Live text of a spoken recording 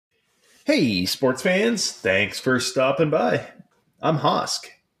Hey, sports fans, thanks for stopping by. I'm Hosk,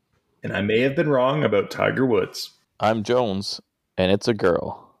 and I may have been wrong about Tiger Woods. I'm Jones, and it's a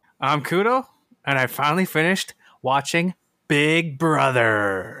girl. I'm Kudo, and I finally finished watching Big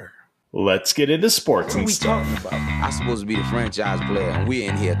Brother. Let's get into sports and What we stuff. talking about? I'm supposed to be the franchise player, and we're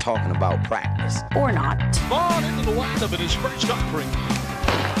in here talking about practice. Or not. Ball into the windup in his first offering.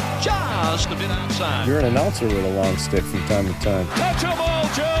 Just a bit outside. You're an announcer with a long stick from time to time. Touch 'em all,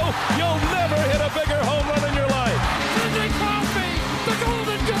 Joe. You'll never hit a bigger home run in your life. Sidney Crosby, the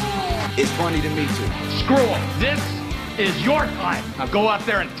golden goal. It's funny to me, too. Screw them. This is your time. Now go out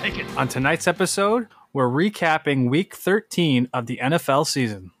there and take it. On tonight's episode, we're recapping Week 13 of the NFL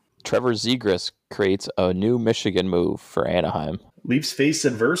season. Trevor Zegras creates a new Michigan move for Anaheim. Leafs face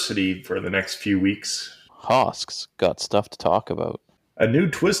adversity for the next few weeks. Hosk's got stuff to talk about. A new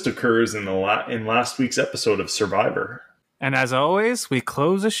twist occurs in last week's episode of Survivor. And as always, we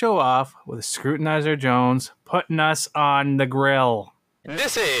close the show off with Scrutinizer Jones putting us on the grill.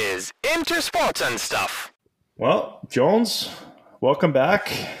 This is Intersports and Stuff. Well, Jones, welcome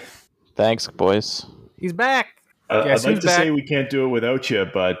back. Thanks, boys. He's back. I'd Guess like who's to back? say we can't do it without you,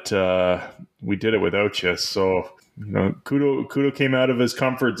 but we did it without you. So, Kudo came out of his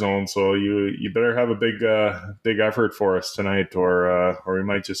comfort zone. So you better have a big effort for us tonight, or we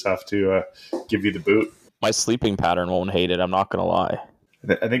might just have to give you the boot. My sleeping pattern won't hate it, I'm not going to lie.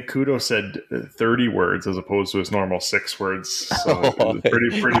 I think Kudo said 30 words as opposed to his normal 6 words. So it was a pretty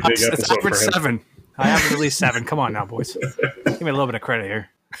big It's episode for average him. 7. I have at least 7. Come on now, boys. Give me a little bit of credit here.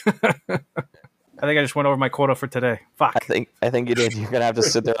 I think I just went over my quota for today. Fuck. I think you did. You're going to have to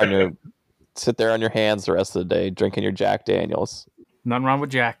sit there on your hands the rest of the day drinking your Jack Daniels. Nothing wrong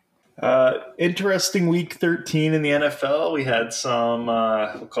with Jack. Interesting week 13 in the NFL. We had some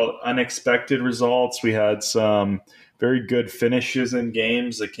we'll call it unexpected results. We had some very good finishes in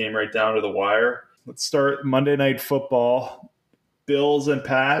games that came right down to the wire. Let's start Monday Night Football. Bills and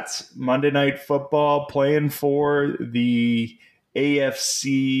Pats. Monday Night Football playing for the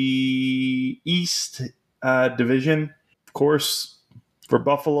AFC East division. Of course, for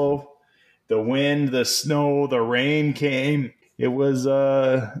Buffalo, the wind, the snow, the rain came. It was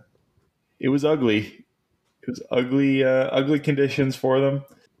ugly. It was ugly conditions for them.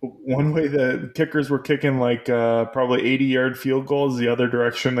 One way the kickers were kicking like probably 80-yard field goals. The other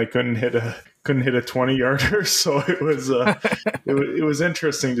direction, they couldn't hit a 20-yarder. So it was it was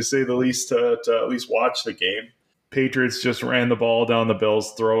interesting to say the least to at least watch the game. Patriots just ran the ball down the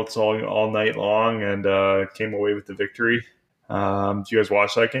Bills' throats all night long and came away with the victory. Did you guys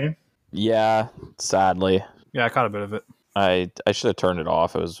watch that game? Yeah, sadly. Yeah, I caught a bit of it. I should have turned it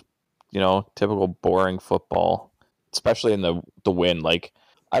off. It was, typical boring football, especially in the wind. Like,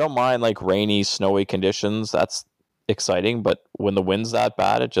 I don't mind like rainy, snowy conditions. That's exciting, but when the wind's that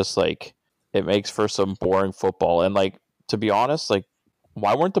bad, it just like it makes for some boring football. And like, to be honest, like,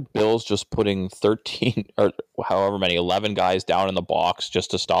 why weren't the Bills just putting 13 or however many 11 guys down in the box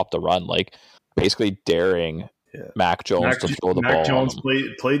just to stop the run? Like, basically daring Mac Jones to throw the ball. Mac Jones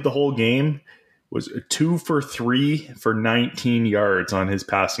played the whole game. Was 2 for 3 for 19 yards on his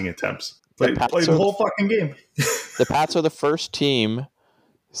passing attempts. Played the whole fucking game. The Pats are the first team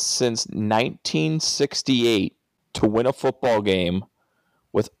since 1968 to win a football game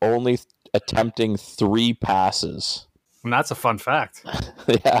with only attempting 3 passes. And that's a fun fact.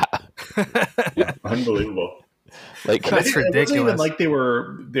 Yeah. Unbelievable. Like, That's ridiculous. It wasn't even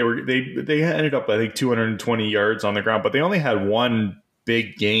like they ended up I think 220 yards on the ground, but they only had one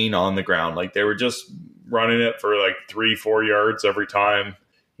big gain on the ground. Like they were just running it for like 3-4 yards every time,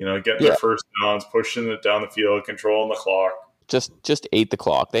 getting their first downs, pushing it down the field, controlling the clock. just ate the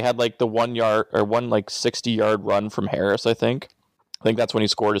clock. They had like the 1 yard or one like 60-yard run from Harris, I think. I think that's when he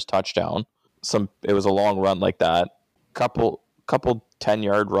scored his touchdown. It was a long run like that. Couple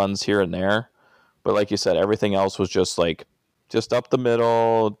 10-yard runs here and there. But like you said, everything else was just up the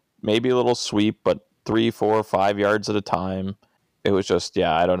middle, maybe a little sweep, but 3, 4, 5 yards at a time. It was just,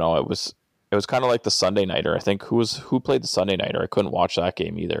 I don't know. It was kind of like the Sunday nighter. I think who played the Sunday nighter? I couldn't watch that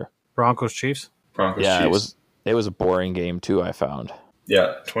game either. Broncos Chiefs. Yeah, Chiefs. It was a boring game too, I found.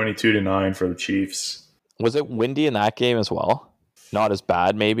 Yeah, 22-9 for the Chiefs. Was it windy in that game as well? Not as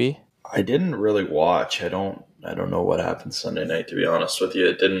bad, maybe. I didn't really watch. I don't know what happened Sunday night, to be honest with you.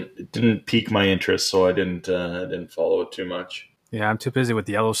 It didn't pique my interest, so I didn't follow it too much. Yeah, I'm too busy with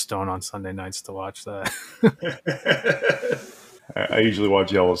Yellowstone on Sunday nights to watch that. I usually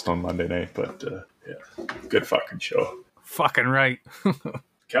watch Yellowstone Monday night, but good fucking show. Fucking right.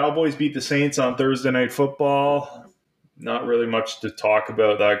 Cowboys beat the Saints on Thursday Night Football. Not really much to talk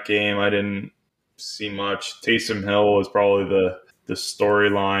about that game. I didn't see much. Taysom Hill was probably the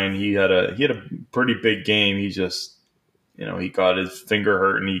storyline. He had a pretty big game. He just, he got his finger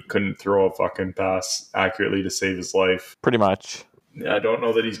hurt and he couldn't throw a fucking pass accurately to save his life. Pretty much. I don't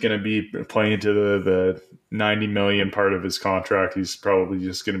know that he's going to be playing into the $90 million part of his contract. He's probably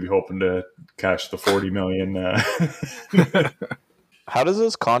just going to be hoping to catch the $40 million. How does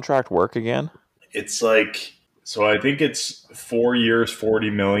this contract work again? It's like, so I think it's 4 years,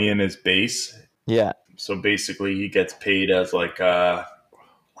 $40 million is base. Yeah. So basically he gets paid as like a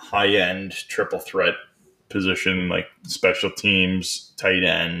high-end triple threat position, like special teams, tight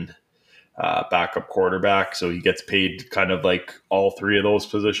end, backup quarterback. So he gets paid kind of like all three of those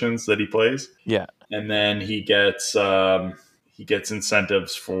positions that he plays. Yeah. And then he gets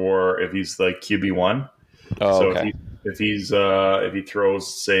incentives for if he's like QB1. Oh, so okay. if he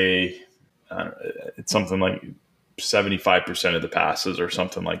throws, say, it's something like 75% of the passes or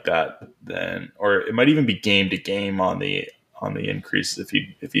something like that, then, or it might even be game to game on the increase if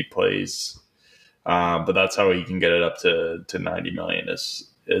he plays. But that's how he can get it up to 90 million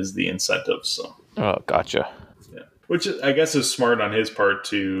is the incentive. So. Oh, gotcha. Yeah. Which I guess is smart on his part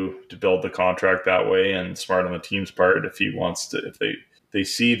to build the contract that way, and smart on the team's part if he wants to, if they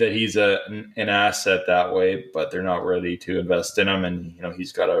see that he's an asset that way, but they're not ready to invest in him, and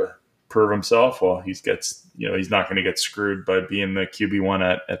he's got to prove himself. Well, he's not going to get screwed by being the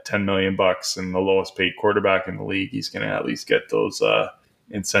QB1 at $10 million and the lowest paid quarterback in the league. He's going to at least get those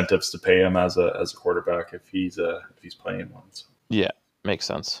incentives to pay him as a quarterback if he's playing one. So. Yeah, makes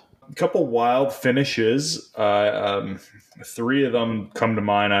sense. A couple wild finishes. Three of them come to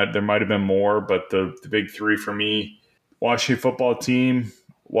mind. There might have been more, but the big three for me: Washington football team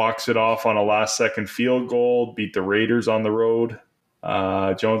walks it off on a last-second field goal, beat the Raiders on the road.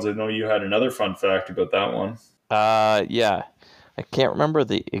 Jones, I know you had another fun fact about that one. Yeah. I can't remember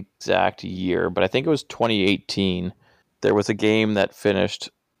the exact year, but I think it was 2018. There was a game that finished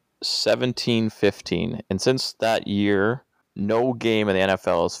 17-15. And since that year, no game in the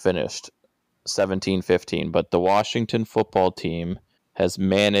NFL has finished 17-15. But the Washington football team has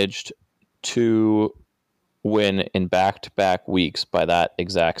managed to win in back-to-back weeks by that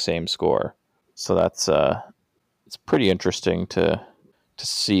exact same score. So that's it's pretty interesting to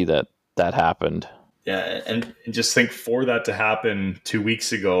see that happened. Yeah, and just think, for that to happen 2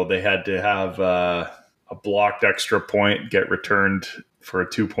 weeks ago, they had to have a blocked extra point get returned for a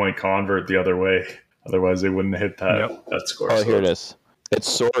 2-point convert the other way. Otherwise, they wouldn't have hit that score. Oh, here it is.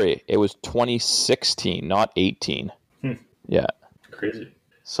 It was 2016, not 18. Yeah. Crazy.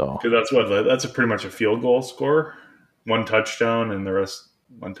 So that's pretty much a field goal score. 1 touchdown and the rest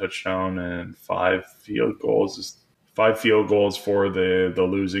 1 touchdown and 5 field goals. 5 field goals for the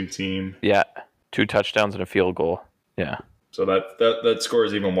losing team. Yeah. 2 touchdowns and a field goal. Yeah. So that score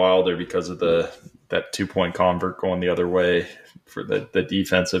is even wilder because of that 2-point convert going the other way for the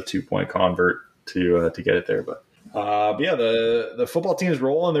defensive 2-point convert to get it there. But yeah, the football team is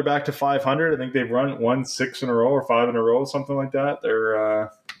rolling. They're back to 500. I think they've won 6 in a row or 5 in a row, something like that. They're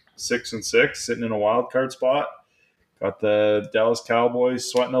 6-6, sitting in a wild card spot. Got the Dallas Cowboys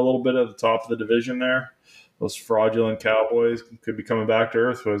sweating a little bit at the top of the division there. Those fraudulent Cowboys could be coming back to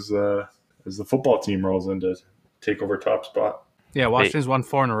earth as the football team rolls in to take over top spot. Yeah, Washington's won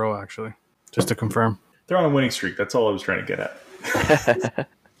 4 in a row, actually, just to confirm. They're on a winning streak. That's all I was trying to get at.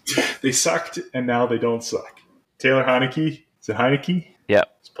 They sucked, and now they don't suck. Taylor Heineke. Is it Heineke? Yeah.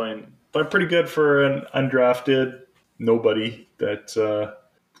 He's playing pretty good for an undrafted nobody that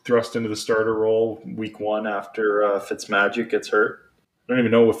thrust into the starter role week 1 after Fitzmagic gets hurt. I don't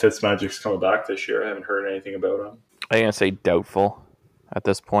even know if Fitzmagic's coming back this year. I haven't heard anything about him. I'm going to say doubtful at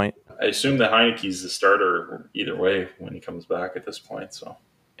this point. I assume that Heineke's the starter either way when he comes back at this point. So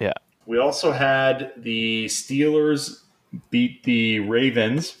yeah. We also had the Steelers beat the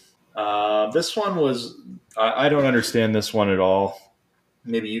Ravens. This one was I don't understand this one at all.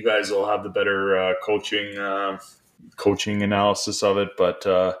 Maybe you guys will have the better coaching analysis of it, but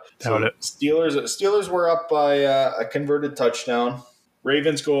Steelers were up by a converted touchdown.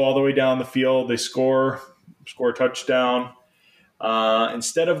 Ravens go all the way down the field. They score a touchdown.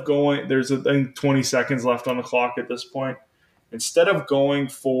 Instead of going, there's I think 20 seconds left on the clock at this point. Instead of going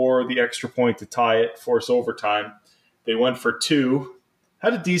for the extra point to tie it, force overtime, they went for 2.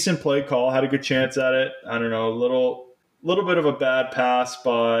 Had a decent play call, had a good chance at it. I don't know, a little bit of a bad pass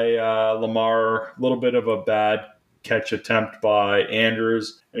by Lamar, a little bit of a bad catch attempt by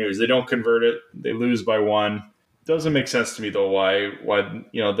Andrews. Anyways, they don't convert it. They lose by 1. Doesn't make sense to me though why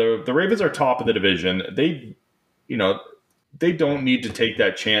the Ravens are top of the division. They don't need to take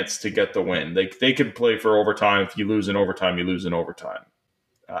that chance to get the win. They could play for overtime. If you lose in overtime, you lose in overtime.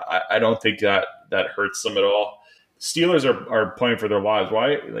 I don't think that hurts them at all. Steelers are playing for their lives.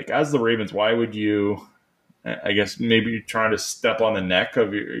 Why, like, as the Ravens, why would you, I guess maybe you're trying to step on the neck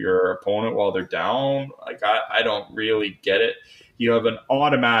of your opponent while they're down? Like, I don't really get it. You have an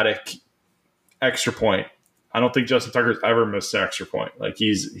automatic extra point. I don't think Justin Tucker's ever missed an extra point. Like,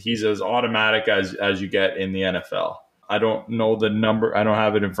 he's as automatic as you get in the NFL. I don't know the number. I don't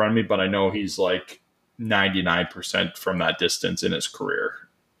have it in front of me, but I know he's like 99% from that distance in his career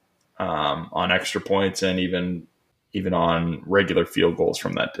on extra points and even on regular field goals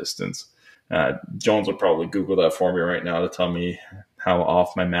from that distance. Jones will probably Google that for me right now to tell me how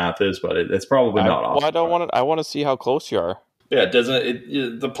off my math is, but it's probably not off. Well, I want to see how close you are. Yeah, it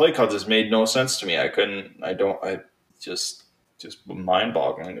doesn't. The play calls just made no sense to me. Just mind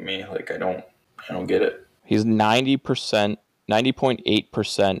boggling to me. Like, I don't get it. He's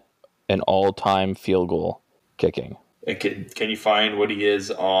 90.8% an all time field goal kicking. Can you find what he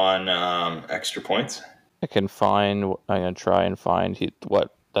is on extra points? I'm gonna try and find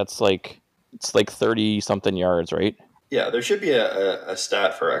it's like 30 something yards, right? Yeah, there should be a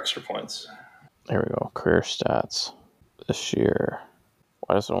stat for extra points. There we go. Career stats this year.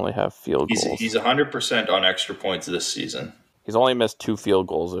 Why does it only have field goals? He's 100% on extra points this season. He's only missed 2 field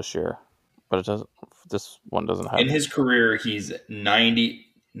goals this year, but it doesn't. This one doesn't have. In his career, he's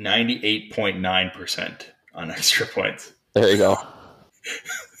 98.9% on extra points. There you go.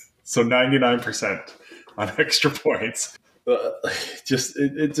 So 99% on extra points. It just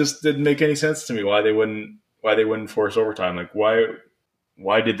didn't make any sense to me why they wouldn't force overtime. Like, why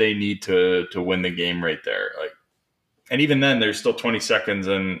did they need to win the game right there? Like, and even then, there's still 20 seconds,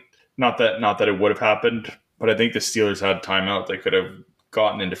 and not that it would have happened, but I think the Steelers had timeout. They could have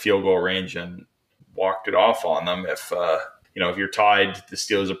gotten into field goal range and walked it off on them. If if you're tied, the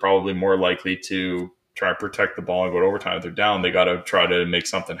Steelers are probably more likely to try and protect the ball and go to overtime. If they're down, they got to try to make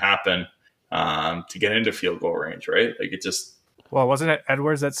something happen to get into field goal range, right? Like, it just. Well, wasn't it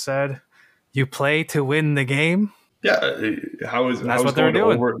Edwards that said, "You play to win the game"? Yeah, that's what they were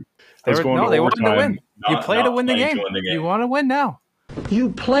doing. They wanted to win. You play to win the game. You want to win now. You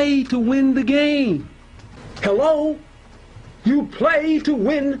play to win the game. Hello? You play to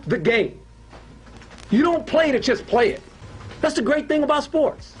win the game. You don't play to just play it. That's the great thing about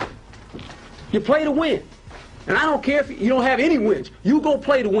sports. You play to win. And I don't care if you don't have any wins. You go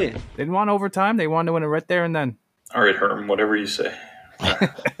play to win. They didn't want overtime. They wanted to win it right there and then. All right, Herm, whatever you say.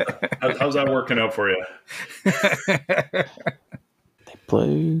 How's that working out for you? They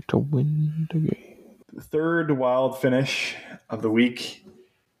play to win the game. The third wild finish of the week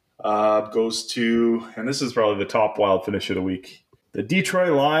goes to, and this is probably the top wild finish of the week, the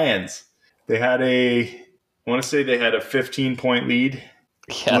Detroit Lions. They had I want to say they had a 15-point lead.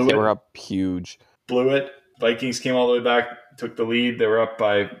 Yeah, they were up huge. Blew it. Vikings came all the way back, took the lead. They were up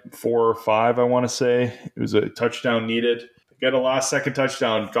by 4 or 5, I want to say. It was a touchdown needed. They got a last-second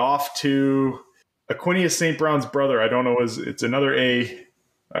touchdown. Goff to Aquinius St. Brown's brother. I don't know. It's another A.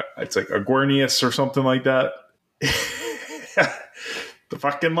 It's like Aguirnius or something like that. The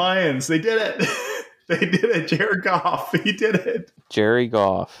fucking Lions. They did it. They did it. Jared Goff. He did it. Jerry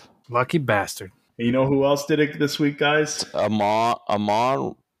Goff. Lucky bastard. And you know who else did it this week, guys? Amara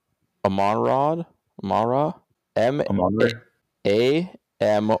AMON-RA. Amon-Ra. A.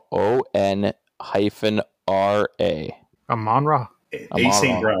 St. Brown. Amon-Ra.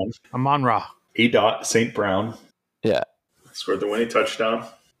 A. St. Brown. Yeah. Scored the winning touchdown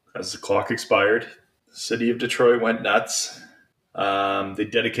as the clock expired. The city of Detroit went nuts. They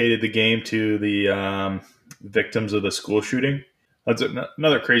dedicated the game to the victims of the school shooting. That's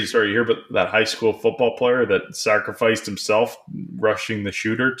another crazy story you hear about that high school football player that sacrificed himself rushing the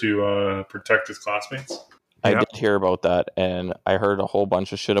shooter to protect his classmates. I did hear about that, and I heard a whole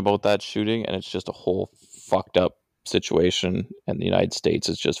bunch of shit about that shooting, and it's just a whole fucked up situation, and the United States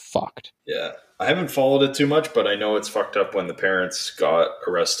is just fucked. Yeah. I haven't followed it too much, but I know it's fucked up when the parents got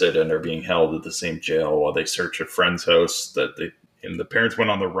arrested and are being held at the same jail while they search a friend's house and the parents went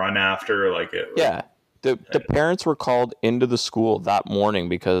on the run after. Yeah. The parents were called into the school that morning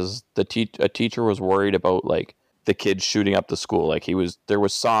because a teacher was worried about like the kids shooting up the school. Like there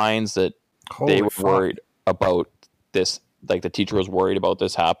was signs that they were worried about this. Like the teacher was worried about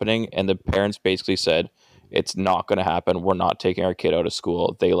this happening, and the parents basically said, "It's not going to happen. We're not taking our kid out of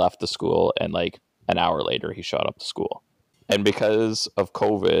school." They left the school, and like an hour later, he shot up the school. And because of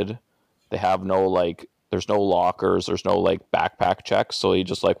COVID, they have there's no lockers, there's no like backpack checks, so he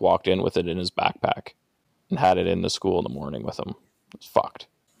just like walked in with it in his backpack and had it in the school in the morning with him. It's fucked.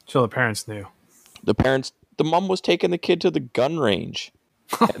 So the parents knew. The mom was taking the kid to the gun range.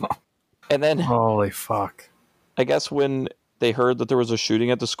 And then holy fuck. I guess when they heard that there was a shooting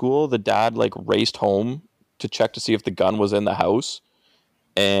at the school, the dad like raced home to check to see if the gun was in the house.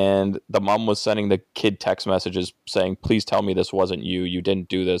 And the mom was sending the kid text messages saying, please tell me this wasn't you. You didn't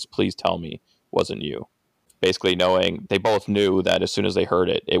do this. Please tell me it wasn't you. Basically knowing, they both knew that as soon as they heard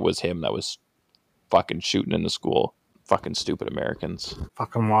it, it was him that was fucking shooting in the school. Fucking stupid Americans.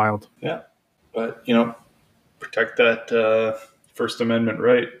 Fucking wild. Yeah. But, protect that First Amendment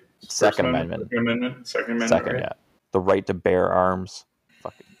right. Second Amendment. Second Amendment. Right? Yeah. The right to bear arms.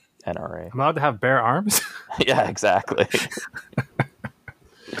 Fucking NRA. I'm allowed to have bare arms? Yeah, exactly.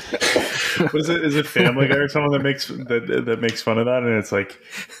 Is it Family Guy or someone that makes fun of that? And it's like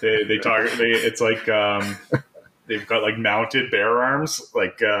it's like they've got like mounted bear arms,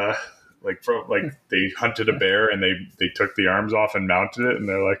 like they hunted a bear and they took the arms off and mounted it, and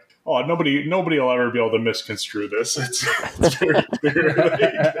they're like, oh, nobody will ever be able to misconstrue this. It's very clear.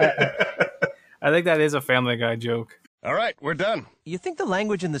 I think that is a Family Guy joke. All right, we're done. You think the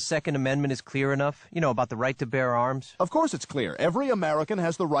language in the Second Amendment is clear enough? About the right to bear arms? Of course it's clear. Every American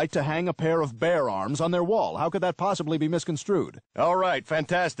has the right to hang a pair of bear arms on their wall. How could that possibly be misconstrued? All right,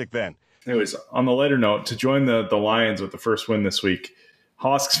 fantastic then. Anyways, on the lighter note, to join the Lions with the first win this week,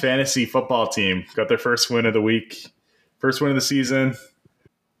 Hawks fantasy football team got their first win of the week, first win of the season.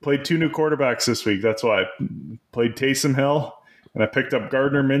 Played 2 new quarterbacks this week. That's why I played Taysom Hill, and I picked up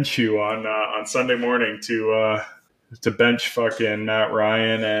Gardner Minshew on Sunday morning to bench fucking Matt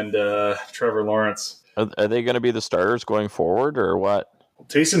Ryan and Trevor Lawrence. Are they going to be the starters going forward, or what?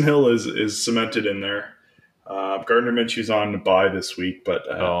 Taysom Hill is cemented in there. Gardner Minshew's on the bye this week, but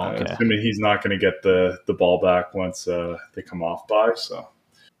assuming he's not going to get the ball back once they come off bye. So,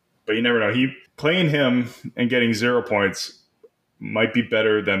 but you never know. Playing him and getting 0 points might be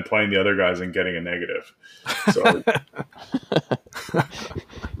better than playing the other guys and getting a negative. So,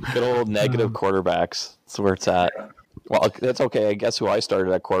 good old negative quarterbacks. That's where it's at. Well, that's okay. I guess who I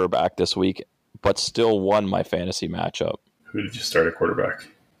started at quarterback this week, but still won my fantasy matchup. Who did you start at quarterback?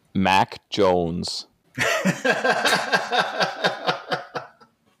 Mac Jones. He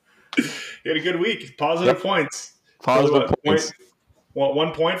had a good week. Positive points. Positive points.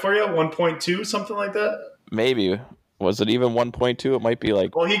 1 point for you? 1.2, something like that? Maybe. Was it even 1.2? It might be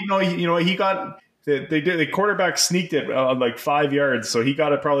like. Well, he got. The quarterback sneaked it like 5 yards, so he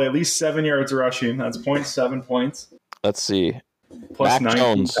got it probably at least 7 yards rushing. That's 0.7 points. Let's see. Plus Mac 19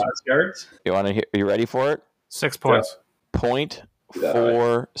 Jones. pass yards. You want to hear? Are you ready for it? 6 points. Yeah.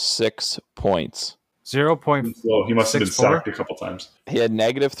 0.46 points. 0.4. Well, he must have been sacked a couple times. He had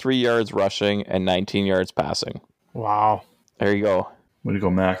negative 3 yards rushing and 19 yards passing. Wow. There you go. Way to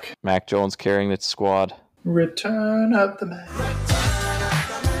go, Mac. Mac Jones carrying the squad. Return of the Mac.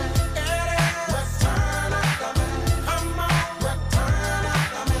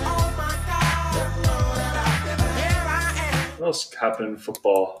 What else happened in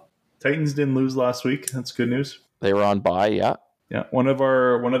football? Titans didn't lose last week. That's good news. They were on bye, yeah. Yeah, one of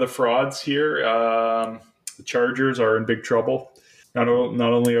the frauds here, the Chargers are in big trouble. Not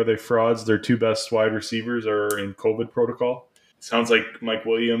only are they frauds, their 2 best wide receivers are in COVID protocol. Sounds like Mike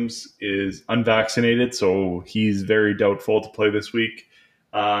Williams is unvaccinated, so he's very doubtful to play this week.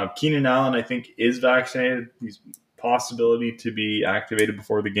 Keenan Allen, I think, is vaccinated. He's possibility to be activated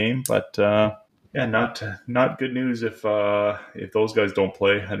before the game, but not good news if those guys don't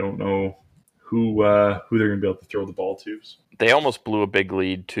play. I don't know who they're going to be able to throw the ball to. They almost blew a big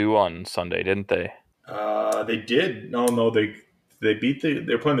lead too on Sunday, didn't they? They did. No, they beat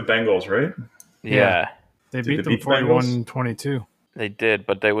they're playing the Bengals, right? Yeah. They beat them 41-22. They did,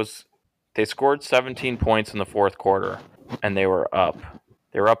 but they scored 17 points in the fourth quarter, and they were up.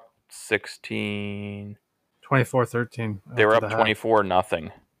 They were up 16. 24-13. They were up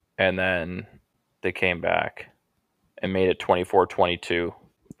 24-0, and then they came back and made it 24-22.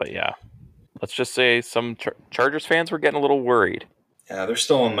 But yeah, let's just say some Chargers fans were getting a little worried. Yeah, they're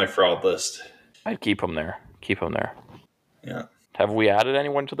still on my fraud list. I'd keep them there. Yeah. Have we added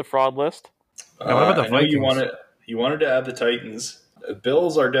anyone to the fraud list? What about the I know Vikings? you wanted to add the Titans. The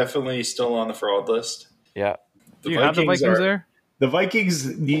Bills are definitely still on the fraud list. Yeah. Do you have the Vikings there? The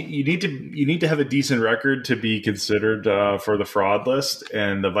Vikings, you need to have a decent record to be considered for the fraud list,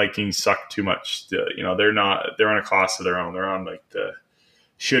 and the Vikings suck too much. They're on a class of their own. They're on like the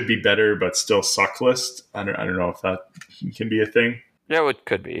should be better but still suck list. I don't know if that can be a thing. Yeah, it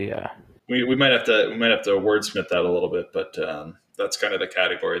could be. Yeah. We might have to wordsmith that a little bit, but that's kind of the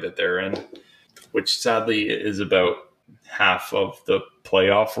category that they're in, which sadly is about half of the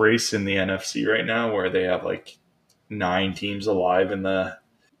playoff race in the NFC right now, where they have like 9 teams alive in the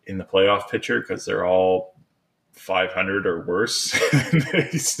playoff picture because they're all 500 or worse. They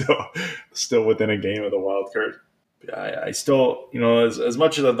still within a game of the wild card. I still, as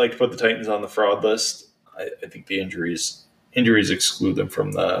much as I'd like to put the Titans on the fraud list, I think the injuries exclude them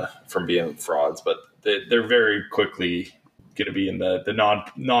from being frauds, but they're very quickly going to be in the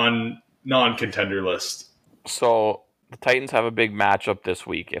non-contender list. So the Titans have a big matchup this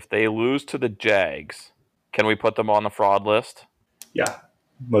week. If they lose to the Jags, can we put them on the fraud list? Yeah,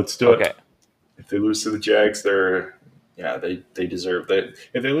 let's do it. If they lose to the Jags, they deserve that.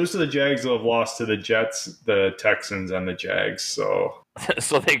 If they lose to the Jags, they'll have lost to the Jets, the Texans, and the Jags. So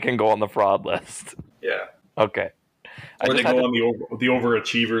they can go on the fraud list. Yeah. Okay. Or they go on the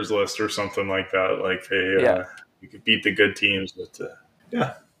overachievers list or something like that. Like you could beat the good teams, but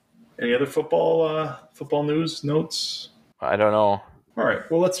yeah. Any other football notes? I don't know. All right.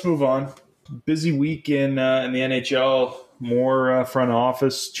 Well, let's move on. Busy week in the NHL. More front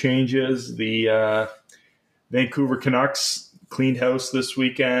office changes. The Vancouver Canucks cleaned house this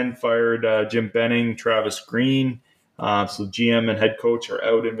weekend. Fired Jim Benning, Travis Green. So GM and head coach are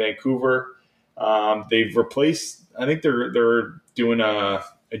out in Vancouver. They've replaced. I think they're doing a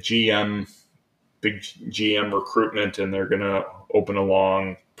big GM recruitment, and they're going to open a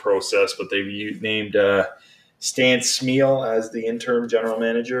long process. But they've named Stan Smeal as the interim general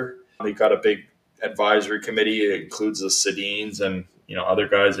manager. They've got a big advisory committee. It includes the Sedins and other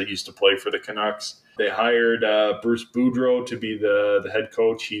guys that used to play for the Canucks. They hired Bruce Boudreau to be the head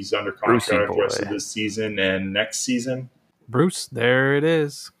coach. He's under contract the rest of this season and next season. Bruce, there it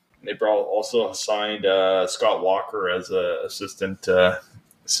is. They also signed Scott Walker as assistant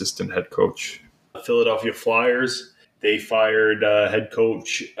head coach. Philadelphia Flyers, they fired head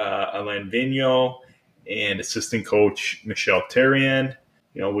coach Alain Vigneault and assistant coach Michel Therrien,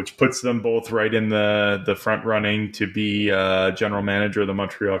 which puts them both right in the front running to be general manager of the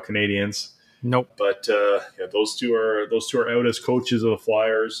Montreal Canadiens. Nope. But those two are out as coaches of the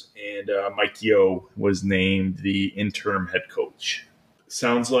Flyers, and Mike Yeo was named the interim head coach.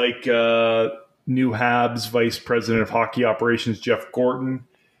 Sounds like new Habs Vice President of Hockey Operations Jeff Gorton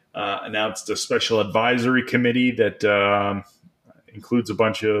announced a special advisory committee that includes a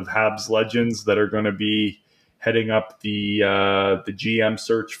bunch of Habs legends that are going to be heading up the GM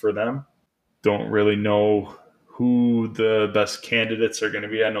search for them. Don't really know who the best candidates are going to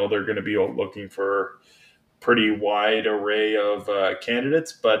be. I know they're going to be looking for pretty wide array of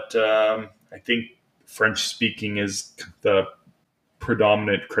candidates, but I think French speaking is the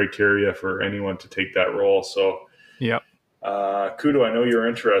predominant criteria for anyone to take that role. So, yep. Kudo, I know you're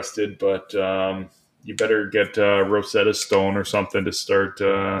interested, but you better get Rosetta Stone or something to start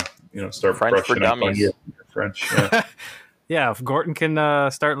French for brushing up on your French. Yeah. Yeah, if Gorton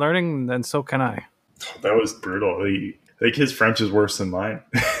can start learning, then so can I. That was brutal. His French is worse than mine.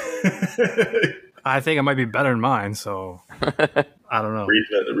 I think it might be better than mine, so I don't know.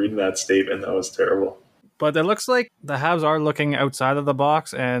 Reading that statement, that was terrible. But it looks like the Habs are looking outside of the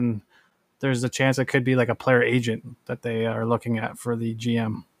box, and there's a chance it could be like a player agent that they are looking at for the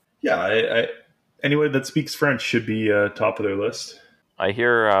GM. Yeah, anybody that speaks French should be top of their list. I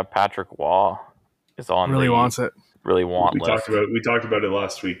hear Patrick Waugh is on. Really wants it. Really want. We talked about it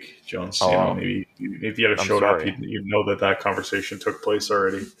last week, Jones. Maybe if you had showed up, you'd know that conversation took place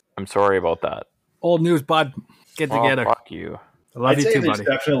already. I'm sorry about that. Old news, bud. Get together. Fuck you. I love you too, there's buddy.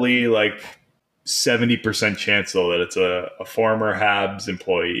 Definitely like 70% chance though that it's a former Habs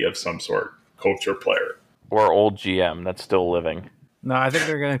employee of some sort, coach or player, or old GM that's still living. No, I think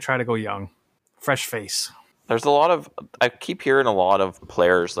they're going to try to go young, fresh face. There's I keep hearing a lot of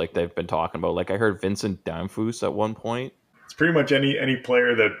players like they've been talking about. Like I heard Vincent Damphousse at one point. It's pretty much any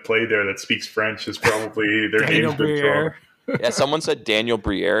player that played there that speaks French is probably their name's been thrown. Yeah, someone said Daniel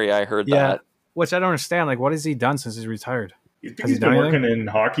Briere. Yeah, I heard that. Which I don't understand. Like, what has he done since he's retired? He's been working in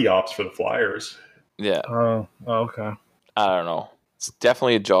hockey ops for the Flyers. Yeah. Oh, okay. I don't know. It's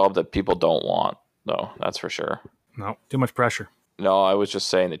definitely a job that people don't want, though. That's for sure. No, too much pressure. No, I was just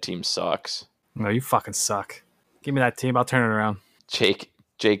saying the team sucks. No, you fucking suck. Give me that team. I'll turn it around. Jake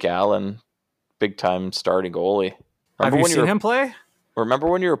Allen, big time starting goalie. Have you seen him play? Remember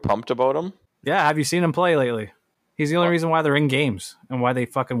when you were pumped about him? Yeah, have you seen him play lately? He's the only reason why they're in games and why they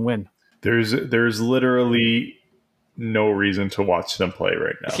fucking win. There's literally no reason to watch them play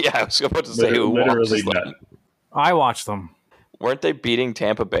right now. Yeah, I was about to say literally none. I watched them. Weren't they beating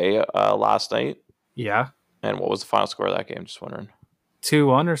Tampa Bay last night? Yeah. And what was the final score of that game? Just wondering.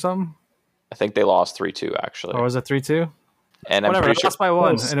 2-1 or something? I think they lost 3-2 actually. Or was it 3-2? And whatever, I'm pretty they lost by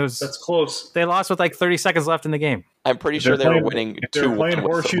one, and it was that's close. They lost with like 30 seconds left in the game. I'm pretty sure they were winning 2-1. If they were playing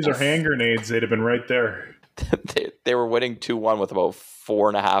horseshoes or hand grenades, they'd have been right there. they were winning 2-1 with about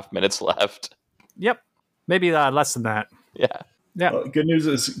 4.5 minutes left. Yep, maybe less than that. Yeah. Good news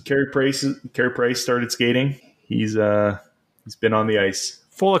is Carey Price started skating. He's been on the ice.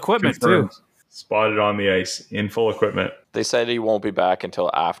 Full equipment too. spotted on the ice in full equipment. They said he won't be back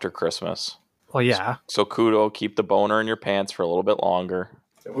until after Christmas. Well, yeah. So Kudo, keep the boner in your pants for a little bit longer.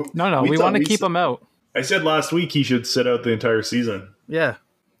 No, we want to keep him out. I said last week he should sit out the entire season. Yeah.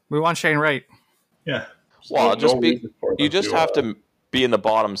 We want Shane Wright. Yeah. Well, you just have to be in the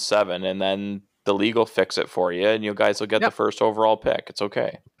bottom 7, and then the league will fix it for you, and you guys will get the first overall pick. It's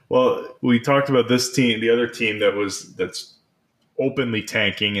okay. Well, we talked about this team, the other team that's openly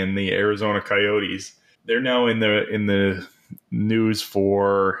tanking, in the Arizona Coyotes. They're now in the news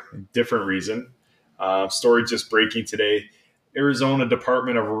for a different reason. Story just breaking today. Arizona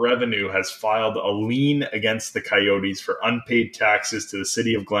Department of Revenue has filed a lien against the Coyotes for unpaid taxes to the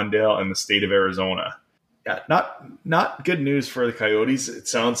city of Glendale and the state of Arizona. Yeah, not good news for the Coyotes. It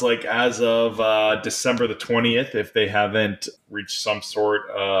sounds like as of December the 20th, if they haven't reached some sort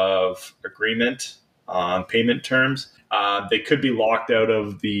of agreement on payment terms, they could be locked out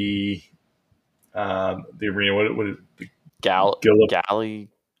of the arena. What is it? Galley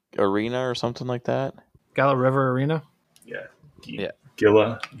Arena or something like that? Gala River Arena? Yeah.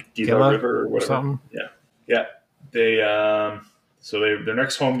 Gila River or whatever. Something. Yeah. They their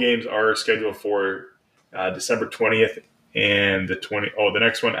next home games are scheduled for December 20th, and the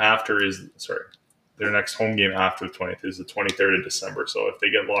next one after is their next home game after the 20th is the 23rd of December. So if they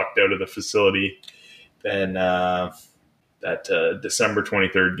get locked out of the facility, then that December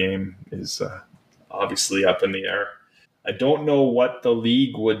 23rd game is obviously up in the air. I don't know what the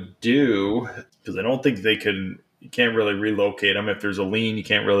league would do, because I don't think you can't really relocate them. If there's a lien, you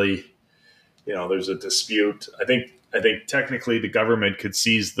can't really, there's a dispute. I think technically the government could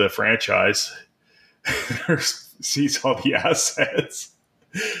seize the franchise or seize all the assets.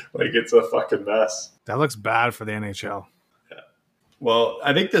 Like, it's a fucking mess. That looks bad for the NHL. Yeah. Well,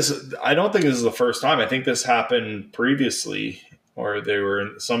 I don't think this is the first time. I think this happened previously, or they were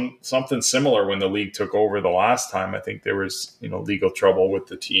in something similar when the league took over the last time. I think there was, legal trouble with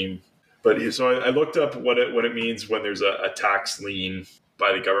the team. But so I looked up what it means when there's a tax lien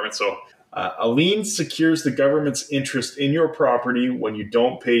by the government. So a lien secures the government's interest in your property when you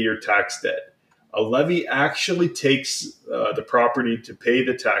don't pay your tax debt. A levy actually takes the property to pay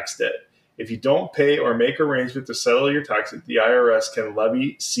the tax debt. If you don't pay or make arrangement to settle your taxes, the IRS can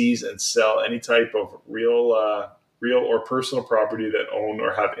levy, seize, and sell any type of real or personal property that own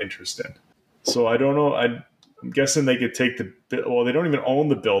or have interest in. So I don't know. I'm guessing they could take they don't even own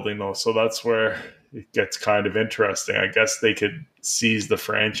the building though. So that's where it gets kind of interesting. I guess they could seize the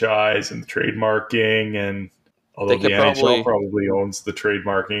franchise and the trademarking, and although the NHL probably owns the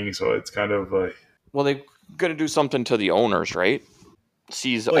trademarking, so it's kind of like, well, they're going to do something to the owners, right?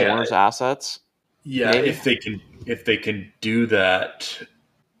 Seize owners' assets. Yeah, maybe. if they can do that,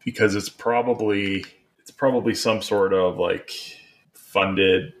 because it's probably some sort of like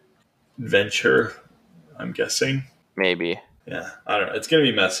funded venture, I'm guessing. Maybe. Yeah, I don't know. It's going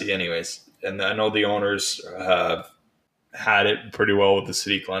to be messy anyways. And I know the owners have had it pretty well with the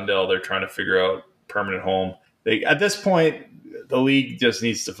city of Glendale. They're trying to figure out permanent home. At this point, the league just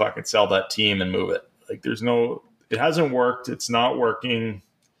needs to fucking sell that team and move it. Like, it hasn't worked. It's not working.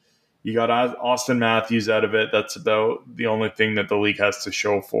 You got Austin Matthews out of it. That's about the only thing that the league has to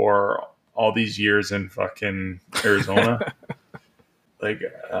show for all these years in fucking Arizona. Like,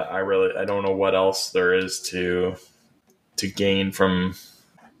 I don't know what else there is to gain from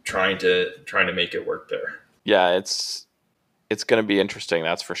trying to make it work there. Yeah, it's going to be interesting,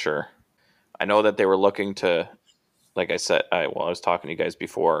 that's for sure. I know that they were looking to, like I said, I was talking to you guys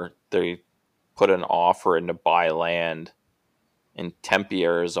before, they put an offer in to buy land in Tempe,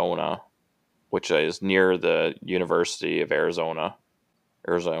 Arizona, which is near the University of Arizona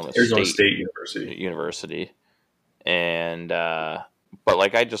State University. And but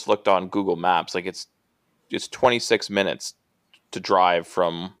like, I just looked on Google Maps, like it's 26 minutes to drive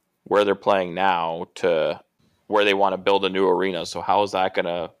from where they're playing now to where they want to build a new arena. So how is that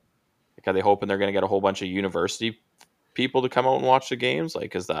gonna, like, are they hoping they're gonna get a whole bunch of university people to come out and watch the games?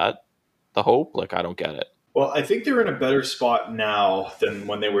 Like, is that the hope? Like, I don't get it. Well, I think they're in a better spot now than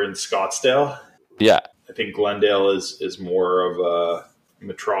when they were in Scottsdale. Yeah, I think Glendale is more of a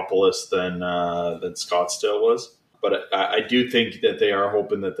metropolis than Scottsdale was. But I do think that they are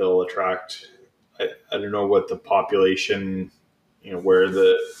hoping that they'll attract. I don't know what the population, where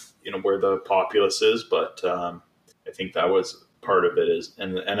the populace is, but I think that was part of it.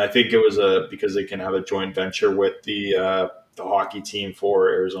 And I think it was because they can have a joint venture with the hockey team for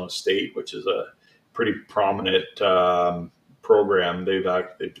Arizona State, which is a pretty prominent program.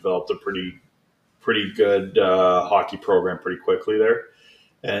 They've developed a pretty good hockey program pretty quickly there,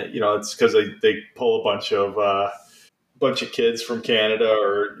 and it's because they pull a bunch of kids from Canada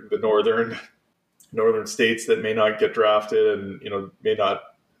or the northern northern states that may not get drafted and may not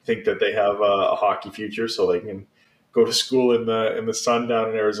think that they have a hockey future, so they can go to school in the sun down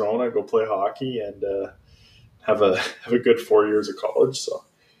in Arizona, go play hockey, and have a good 4 years of college. So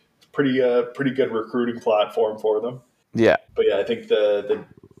it's pretty good recruiting platform for them. Yeah, but yeah, I think the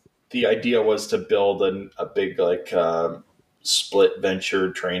idea was to build a big split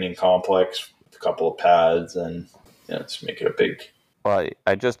venture training complex with a couple of pads and to make it a big. Well,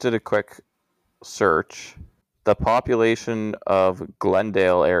 I just did a quick search. The population of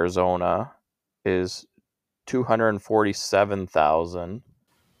Glendale, Arizona is 247,000,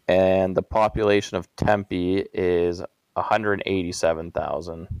 and the population of Tempe is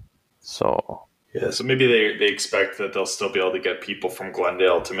 187,000. So so maybe they expect that they'll still be able to get people from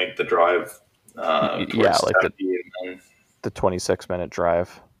Glendale to make the drive. Like the 26-minute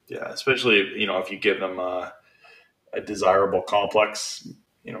drive. Yeah, especially if you give them a desirable complex.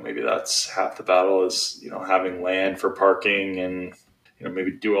 Maybe that's half the battle is, having land for parking and,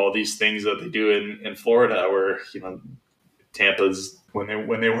 maybe do all these things that they do in Florida where, Tampa's when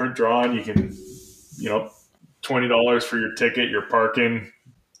they weren't drawn, you can, $20 for your ticket, your parking,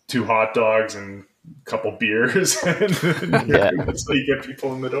 2 hot dogs and a couple beers. And so you get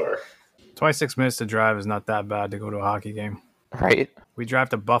people in the door. 26 minutes to drive is not that bad to go to a hockey game. Right. We drive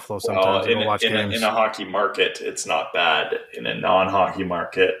to Buffalo sometimes to watch games. In a hockey market, it's not bad. In a non-hockey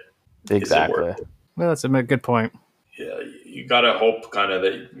market, exactly. Well, that's a good point. Yeah, you got to hope kind of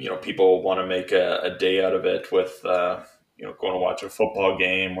that people want to make a day out of it with going to watch a football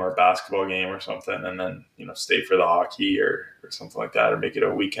game or a basketball game or something, and then stay for the hockey or something like that, or make it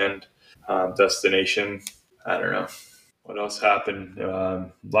a weekend destination. I don't know what else happened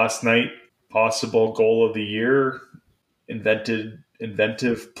last night. Possible goal of the year.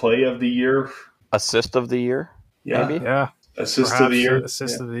 Inventive play of the year, assist of the year, maybe. Assist of the year,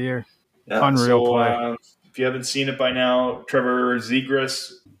 of the year. Yeah. Unreal play. If you haven't seen it by now, Trevor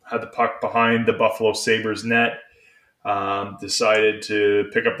Zegras had the puck behind the Buffalo Sabres net. Decided to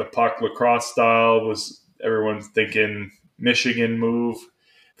pick up the puck lacrosse style. Was everyone thinking Michigan move?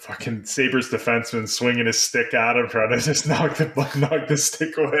 Fucking Sabres defenseman swinging his stick at him, trying to just knock the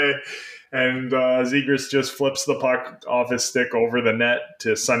stick away. And Zegras just flips the puck off his stick over the net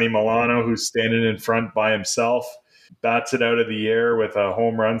to Sonny Milano, who's standing in front by himself. Bats it out of the air with a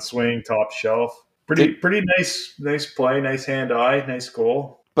home run swing, top shelf. Pretty nice play, nice hand-eye, nice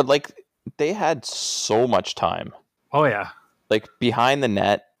goal. But they had so much time. Oh yeah, behind the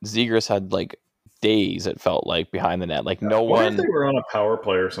net, Zegras had days. It felt like behind the net, no what one. If they were on a power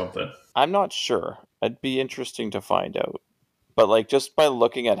play or something? I'm not sure. It'd be interesting to find out. But just by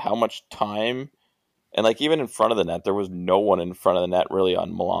looking at how much time, and even in front of the net, there was no one in front of the net really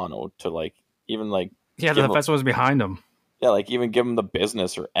on Milano to even the defense was behind him. Yeah, even give him the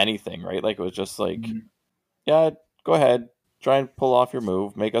business or anything, right? It was just yeah, go ahead, try and pull off your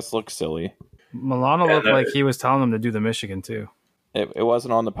move, make us look silly. Milano looked like he was telling them to do the Michigan too. It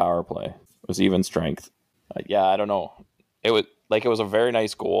wasn't on the power play. It was even strength. Yeah, I don't know. It was a very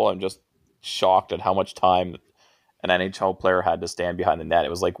nice goal. I'm just shocked at how much time an NHL player had to stand behind the net.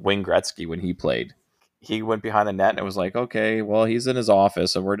 It was like Wayne Gretzky when he played. He went behind the net and it was okay, well, he's in his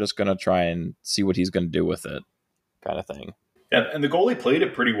office and we're just going to try and see what he's going to do with it, kind of thing. And the goalie played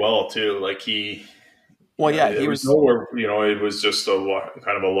it pretty well too. He was nowhere. It was just a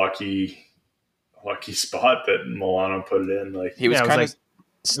kind of a lucky spot that Milano put it in. He was kind of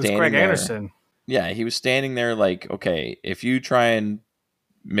standing Greg there. Anderson. Yeah, he was standing there okay, if you try and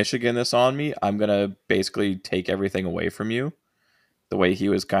Michigan this on me, I'm going to basically take everything away from you. The way he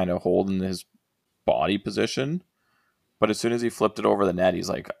was kind of holding his body position. But as soon as he flipped it over the net,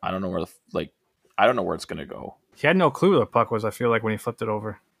 he's I don't know where I don't know where it's going to go. He had no clue where the puck was, I feel like, when he flipped it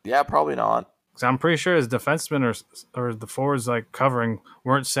over. Yeah, probably not. Because I'm pretty sure his defenseman or the forwards covering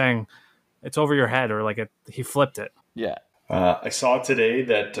weren't saying it's over your head or he flipped it. Yeah. I saw today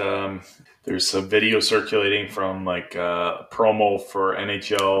that there's some video circulating from a promo for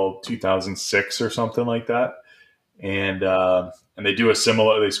NHL 2006 or something like that, and they do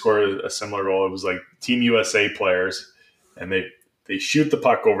they score a similar goal. It was Team USA players, and they shoot the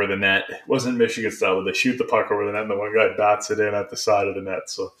puck over the net. It wasn't Michigan style, but they shoot the puck over the net, and the one guy bats it in at the side of the net.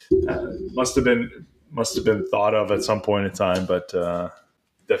 So must have been thought of at some point in time, but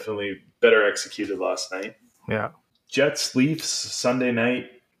definitely better executed last night. Yeah. Jets Leafs Sunday night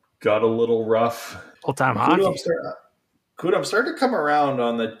got a little rough. Full-time hockey. I'm starting to come around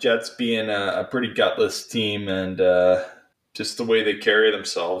on the Jets being a pretty gutless team and just the way they carry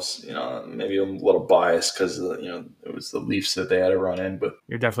themselves. Maybe a little biased because it was the Leafs that they had to run in. But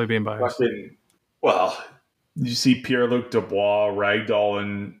you're definitely being biased. Well, Did you see Pierre-Luc Dubois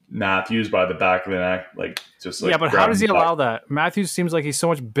ragdolling Matthews by the back of the neck? Yeah, but how does he allow that? Matthews seems like he's so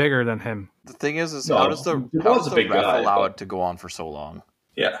much bigger than him. The thing is how does the ref allow it to go on for so long?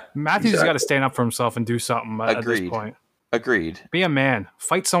 Yeah. Matthews has got to stand up for himself and do something at this point. Agreed. Be a man.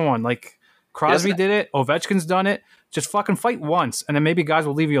 Fight someone. Like Crosby did it. Ovechkin's done it. Just fucking fight once, and then maybe guys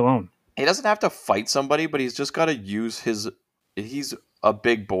will leave you alone. He doesn't have to fight somebody, but he's just got to use he's a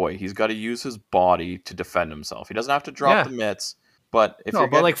big boy. He's got to use his body to defend himself. He doesn't have to drop the mitts. But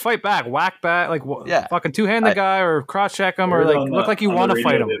fight back, whack back, fucking two-hand the guy or cross-check him or look like you want to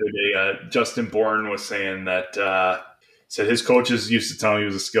fight him. The other day, Justin Bourne was saying that said his coaches used to tell him he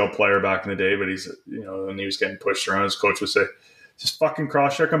was a skilled player back in the day, but he's when he was getting pushed around, his coach would say, just fucking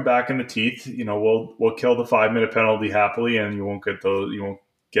cross-check him back in the teeth. We'll kill the 5-minute penalty happily, and you won't get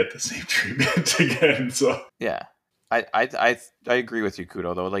the same treatment again. So yeah. I agree with you,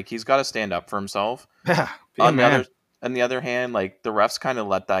 Kudo, though. Like, he's got to stand up for himself. Yeah. On the other hand, like, the refs kind of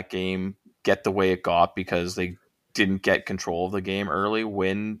let that game get the way it got because they didn't get control of the game early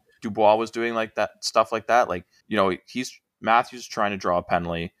when Dubois was doing stuff like that. Like, Matthews trying to draw a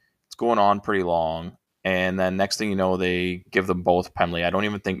penalty. It's going on pretty long. And then next thing you know, they give them both a penalty. I don't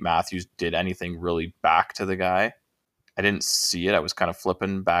even think Matthews did anything really back to the guy. I didn't see it. I was kind of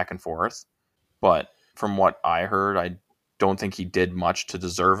flipping back and forth. But from what I heard, I don't think he did much to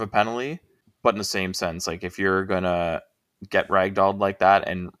deserve a penalty. But in the same sense, like, if you're going to get ragdolled like that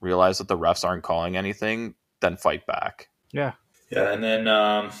and realize that the refs aren't calling anything, then fight back. Yeah. Yeah, and then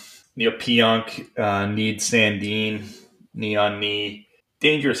Pionk needs Sandin, knee on knee.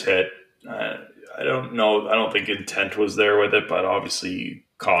 Dangerous hit. I don't know. I don't think intent was there with it, but obviously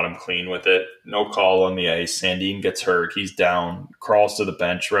caught him clean with it. No call on the ice. Sandin gets hurt. He's down. Crawls to the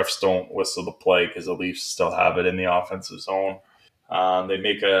bench. Refs don't whistle the play because the Leafs still have it in the offensive zone. They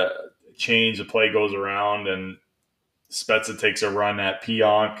make a change. The play goes around, and Spezza takes a run at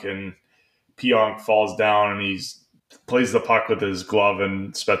Pionk, and Pionk falls down, and he plays the puck with his glove,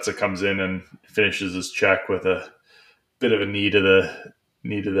 and Spezza comes in and finishes his check with a bit of a knee to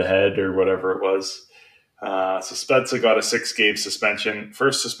the head or whatever it was. So Spezza got a 6-game suspension,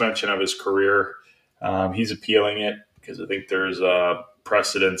 first suspension of his career. He's appealing it because I think there's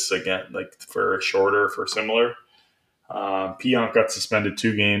precedence again, like for similar. Pionk got suspended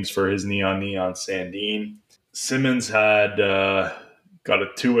 2 games for his knee on Sandin. Simmons had got a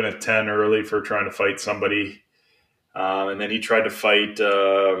 2 and a 10 early for trying to fight somebody. And then he tried to fight,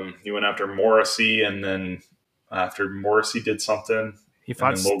 he went after Morrissey, and then after Morrissey did something, he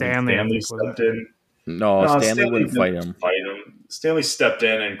fought Stanley stepped in. No, Stanley wouldn't fight him. Stanley stepped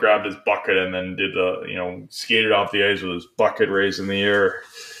in and grabbed his bucket and then did skated off the ice with his bucket raised in the air.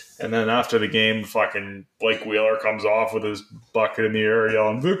 And then after the game, fucking Blake Wheeler comes off with his bucket in the air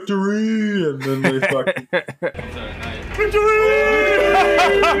yelling, "Victory!" And then they fucking... Victory!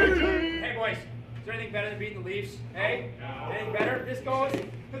 Hey, boys. Is there anything better than beating the Leafs? Hey? Anything better? This goes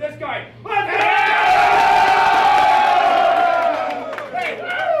to this guy.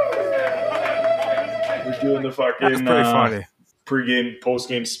 We're doing the fucking funny. Pre-game,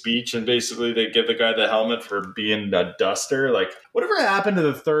 post-game speech, and basically they give the guy the helmet for being a duster. Like, whatever happened to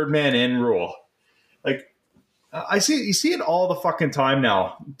the third man in rule? Like, you see it all the fucking time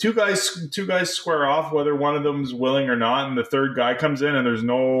now. Two guys square off, whether one of them's willing or not, and the third guy comes in, and there's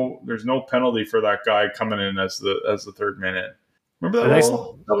no penalty for that guy coming in as the third man in. Remember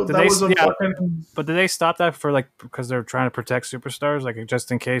that? But did they stop that for because they're trying to protect superstars, like just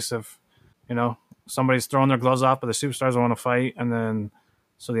in case of, somebody's throwing their gloves off, but the superstars want to fight, and then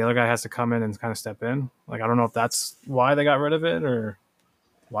so the other guy has to come in and kind of step in. Like, I don't know if that's why they got rid of it or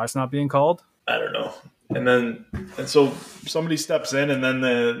why it's not being called. I don't know. And so somebody steps in, and then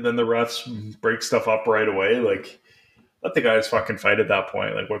the refs break stuff up right away. Like, let the guys fucking fight at that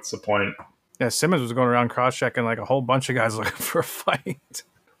point. Like, what's the point? Yeah, Simmons was going around cross-checking like a whole bunch of guys looking for a fight.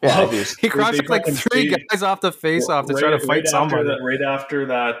 Yeah, he cross-checked like 3 guys off the face-off to try to fight somebody. Right after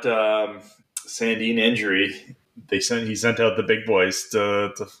that Sandin injury, he sent out the big boys.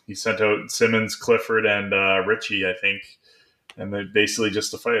 He sent out Simmons, Clifford, and Richie, I think. And they basically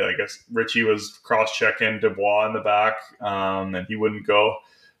just to fight. I guess Richie was cross-checking Dubois in the back, and he wouldn't go.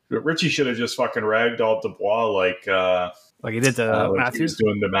 But Richie should have just fucking ragdolled Dubois like he did to Matthews. He was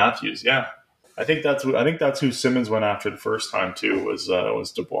doing the Matthews, yeah. I think that's who Simmons went after the first time too.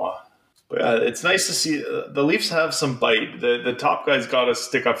 Was Dubois. But it's nice to see the Leafs have some bite. The top guys got to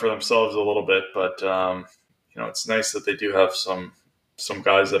stick up for themselves a little bit, but it's nice that they do have some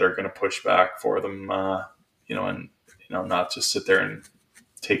guys that are going to push back for them. And not just sit there and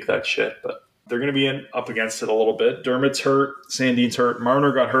take that shit. But they're going to be up against it a little bit. Dermott's hurt. Sandin's hurt.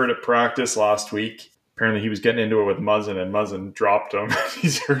 Marner got hurt at practice last week. apparently he was getting into it with Muzzin, and Muzzin dropped him.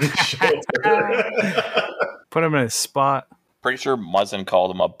 He's hurt his shoulder. Put him in his spot. Pretty sure Muzzin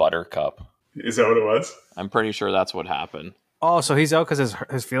called him a buttercup. Is that what it was? I'm pretty sure that's what happened. Oh, so he's out because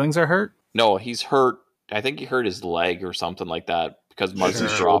his feelings are hurt? No, he's hurt. I think he hurt his leg or something like that because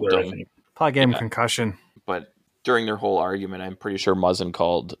Muzzin dropped him. Probably gave him concussion. But during their whole argument, I'm pretty sure Muzzin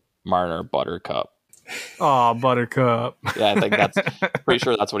called Marner buttercup. Oh, buttercup. Yeah, I think pretty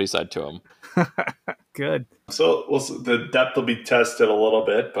sure that's what he said to him. Good. So the depth will be tested a little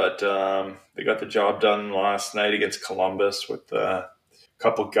bit, but they got the job done last night against Columbus with a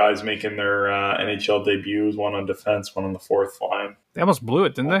couple guys making their NHL debuts, one on defense, one on the fourth line. They almost blew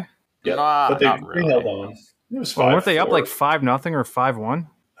it, didn't they? Yeah, but they held on. It was 5-4. Weren't they up like 5-0 or 5-1?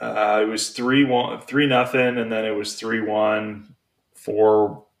 It was 3-1, 3-0, and then it was 3-1,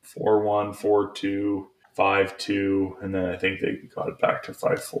 4-1, 4-2, 5-2, and then I think they got it back to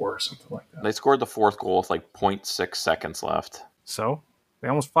 5-4 or something like that. They scored the fourth goal with like 0.6 seconds left. So they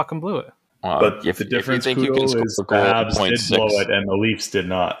almost fucking blew it. But the difference is the Habs did blow it, and the Leafs did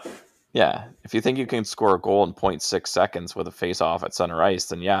not. Yeah, if you think you can score a goal in 0.6 seconds with a face-off at center ice,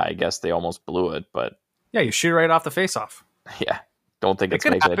 then yeah, I guess they almost blew it. But yeah, you shoot right off the face-off. Yeah, don't think it's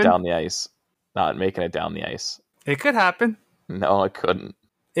making it down the ice. Not making it down the ice. It could happen. No, it couldn't.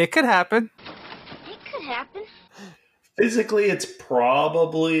 It could happen. It could happen. Physically, it's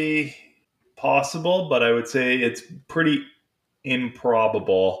probably possible, but I would say it's pretty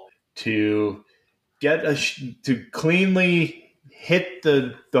improbable to get to cleanly hit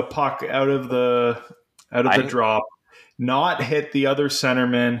the puck out of the drop, not hit the other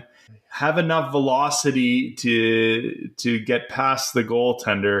centerman, have enough velocity to get past the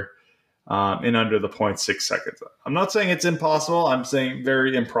goaltender in under the 0.6 seconds. I'm not saying it's impossible. I'm saying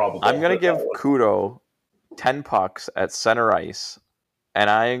very improbable. I'm going to give Kudo 10 pucks at center ice, and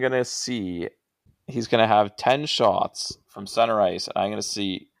I'm going to see he's going to have 10 shots from center ice, and I'm going to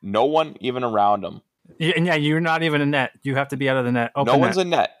see no one even around him. Yeah, and yeah, you're not even in net. You have to be out of the net. No one's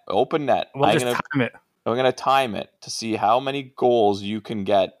in net. Open net. We'll just time it. I'm going to time it to see how many goals you can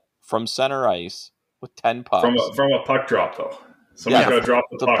get from center ice with 10 pucks. From a puck drop, though. Somebody's going to drop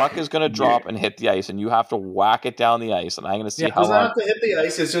the puck. The puck is going to drop and hit the ice, and you have to whack it down the ice. And I'm going to see how long. It doesn't have to hit the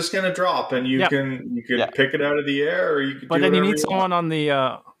ice. It's just going to drop, and you can pick it out of the air, or you can. But then you need someone on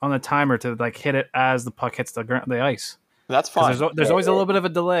the timer to like hit it as the puck hits the ice. That's fine. There's always a little bit of a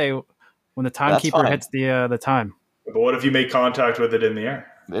delay when the timekeeper hits the time. But what if you make contact with it in the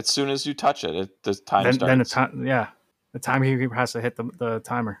air? As soon as you touch it, the time starts. Then the timekeeper has to hit the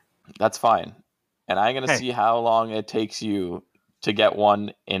timer. That's fine. And I'm going to see how long it takes you to get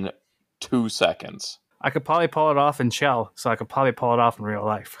one in 2 seconds. I could probably pull it off in Shell, so I could probably pull it off in real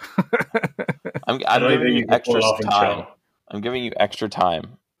life. I'm giving you extra time. I'm giving you extra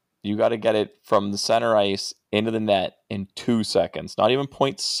time. You got to get it from the center ice into the net in 2 seconds. Not even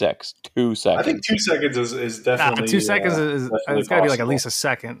 0.6, 2 seconds. I think 2 seconds is definitely... 2 seconds is it's got to be like at least a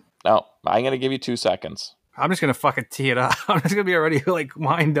second. No, I'm going to give you 2 seconds. I'm just going to fucking tee it up. I'm just going to be already like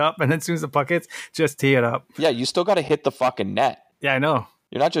wind up, and then as soon as the puck hits, just tee it up. Yeah, you still got to hit the fucking net. Yeah, I know.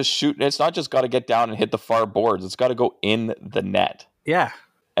 You're not just shooting. It's not just got to get down and hit the far boards. It's got to go in the net. Yeah.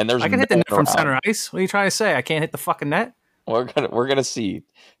 And I can hit the net from center ice. What are you trying to say? I can't hit the fucking net? We're gonna see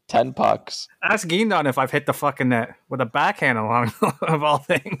 10 pucks. Ask Guindon if I've hit the fucking net with a backhand along of all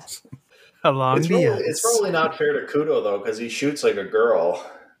things. It's probably not fair to Kudo though, because he shoots like a girl.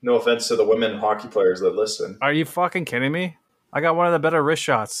 No offense to the women hockey players that listen. Are you fucking kidding me? I got one of the better wrist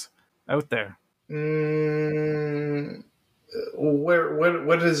shots out there.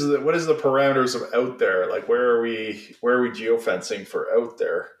 What is the parameters of out there? Like where are we geofencing for out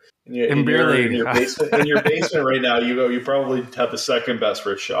there? In your basement right now, you probably have the second best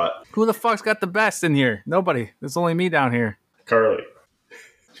wrist shot. Who the fuck's got the best in here? Nobody. It's only me down here. Carly.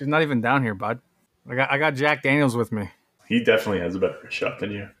 She's not even down here, bud. I got Jack Daniels with me. He definitely has a better shot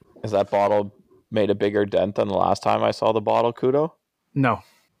than you. Is that bottle made a bigger dent than the last time I saw the bottle, Kudo? No.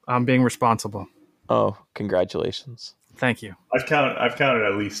 I'm being responsible. Oh, congratulations. Thank you. I've counted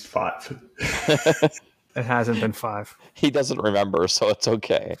at least 5. It hasn't been 5. He doesn't remember, so it's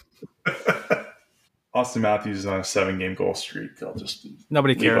okay. Austin Matthews is on a 7-game goal streak. I'll just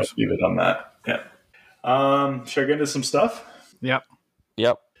nobody cares. Leave it on that. Yeah. Should I get into some stuff? Yep.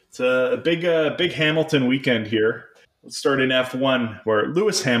 It's a big Hamilton weekend here. Let's start in F1, where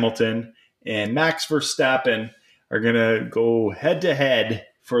Lewis Hamilton and Max Verstappen are going to go head-to-head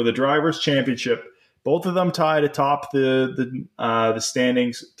for the Drivers' Championship. Both of them tied atop the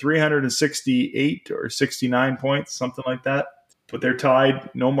standings, 368 or 69 points, something like that. But they're tied,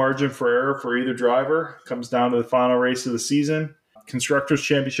 no margin for error for either driver. Comes down to the final race of the season. Constructors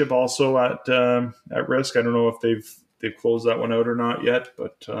Championship also at risk. I don't know if they've closed that one out or not yet,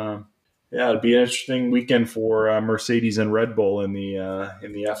 but it'd be an interesting weekend for Mercedes and Red Bull in the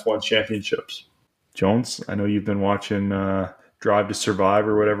F1 championships. Jones, I know you've been watching Drive to Survive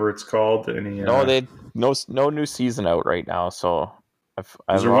or whatever it's called. No new season out right now. So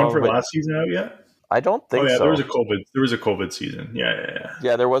is there one for last season out yet? I don't think so. There was a COVID season. Yeah.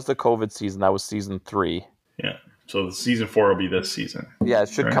 Yeah, there was the COVID season. That was season 3. Yeah. So the season 4 will be this season. Yeah, it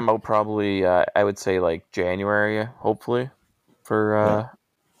should come out probably. I would say like January, hopefully, for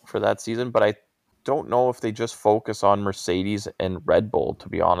that season. But I don't know if they just focus on Mercedes and Red Bull. To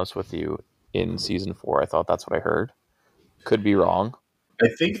be honest with you, in season 4, I thought that's what I heard. Could be wrong. I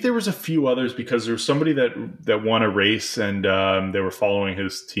think there was a few others because there was somebody that won a race and they were following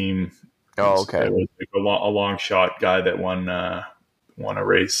his team. Oh, okay. It was like a long shot guy that won a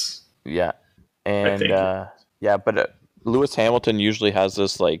race. Yeah, and but Lewis Hamilton usually has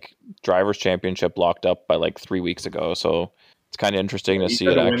this like drivers' championship locked up by like 3 weeks ago, so it's kind of interesting to see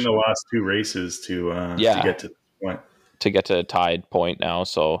it actually win the last 2 races to get to the point. To get to a tied point now,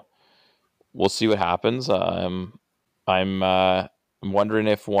 so we'll see what happens. I'm wondering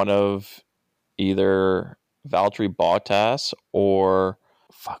if one of either Valtteri Bottas or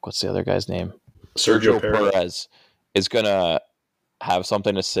what's the other guy's name? Sergio Perez is gonna have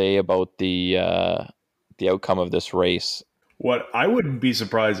something to say about the outcome of this race. What I wouldn't be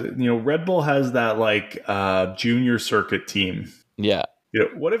surprised, Red Bull has that like junior circuit team. Yeah.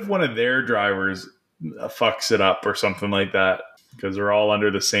 What if one of their drivers fucks it up or something like that? Because they're all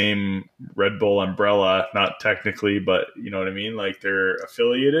under the same Red Bull umbrella, not technically, but you know what I mean? Like they're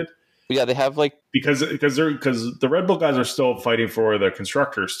affiliated. Yeah, they have like because the Red Bull guys are still fighting for the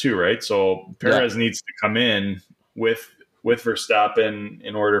constructors too, right? So Perez needs to come in with Verstappen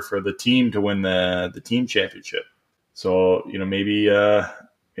in order for the team to win the team championship. So maybe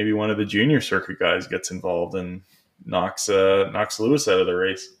one of the junior circuit guys gets involved and knocks Lewis out of the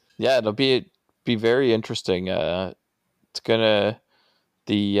race. Yeah, it'll be very interesting. It's gonna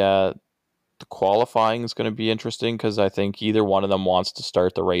the qualifying is going to be interesting because I think either one of them wants to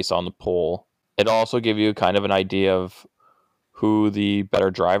start the race on the pole. It'll also give you kind of an idea of who the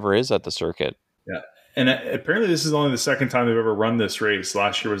better driver is at the circuit. Yeah. And apparently this is only the second time they've ever run this race.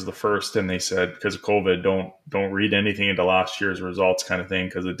 Last year was the first, and they said because of COVID, don't read anything into last year's results kind of thing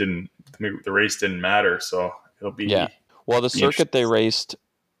because the race didn't matter. So it'll be Well, the circuit they raced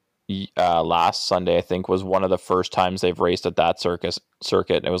last Sunday, I think, was one of the first times they've raced at that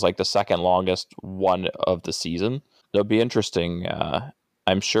circuit. It was like the second longest one of the season. It'll be interesting.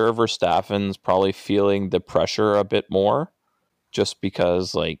 I'm sure Verstappen's probably feeling the pressure a bit more, just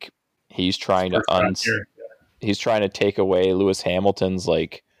because like he's trying to take away Lewis Hamilton's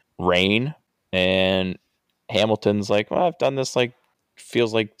like reign, and Hamilton's like, well, I've done this like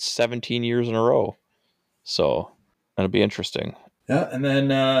feels like 17 years in a row, so it'll be interesting. Yeah, and then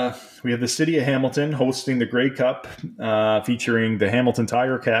we have the city of Hamilton hosting the Grey Cup, featuring the Hamilton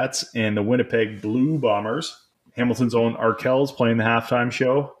Tiger Cats and the Winnipeg Blue Bombers. Hamilton's own Arkells playing the halftime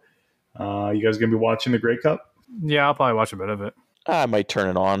show. You guys going to be watching the Grey Cup? Yeah, I'll probably watch a bit of it. I might turn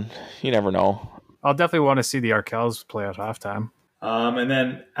it on. You never know. I'll definitely want to see the Arkells play at halftime. And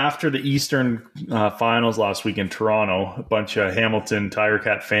then after the Eastern finals last week in Toronto, a bunch of Hamilton Tiger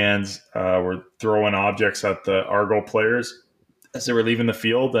Cat fans were throwing objects at the Argo players as they were leaving the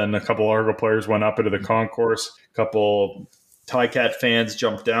field, and a couple Argo players went up into the concourse. A couple Ticat fans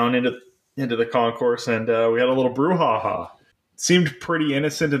jumped down into the concourse, and we had a little brouhaha. Seemed pretty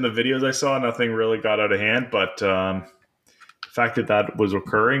innocent in the videos I saw. Nothing really got out of hand, but the fact that was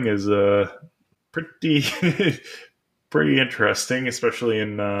occurring is pretty pretty interesting, especially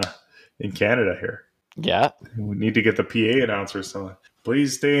in Canada here. Yeah, we need to get the PA announcers to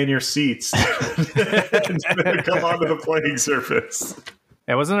please stay in your seats and come onto the playing surface.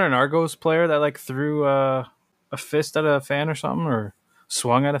 Yeah, wasn't there an Argos player that like threw a fist at a fan or something, or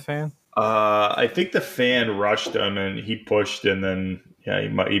swung at a fan? I think the fan rushed him and he pushed, and then I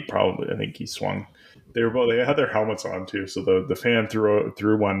think he swung. They had their helmets on too, so the fan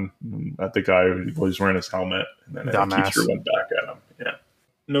threw one at the guy who was wearing his helmet, and then the teacher went back at him. Yeah.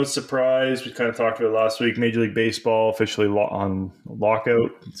 No surprise. We kind of talked about it last week. Major League Baseball officially on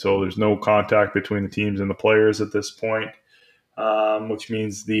lockout, so there's no contact between the teams and the players at this point, which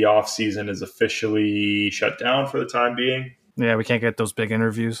means the off season is officially shut down for the time being. Yeah, we can't get those big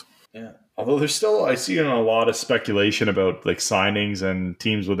interviews. Yeah, although there's still, I see a lot of speculation about like signings and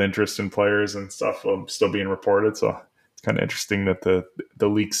teams with interest in players and stuff still being reported. So it's kind of interesting that the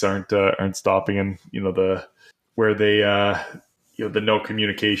leaks aren't stopping, and where they the no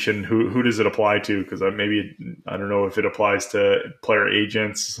communication. Who does it apply to? Because maybe I don't know if it applies to player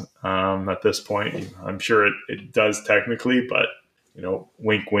agents at this point. I'm sure it does technically, but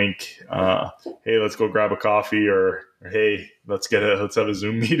wink, wink. Hey, let's go grab a coffee, or hey, let's have a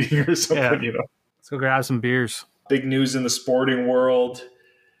Zoom meeting or something. Yeah. Let's go grab some beers. Big news in the sporting world: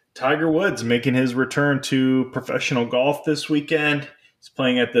 Tiger Woods making his return to professional golf this weekend. He's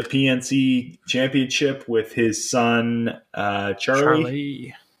playing at the PNC Championship with his son,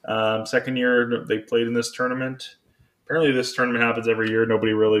 Charlie. Second year they played in this tournament. Apparently this tournament happens every year.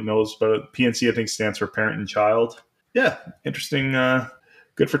 Nobody really knows, but PNC, I think, stands for parent and child. Yeah, interesting.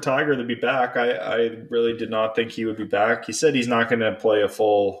 Good for Tiger to be back. I really did not think he would be back. He said he's not going to play a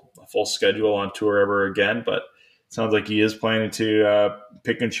full schedule on tour ever again, but it sounds like he is planning to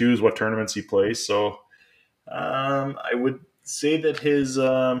pick and choose what tournaments he plays. So I would say that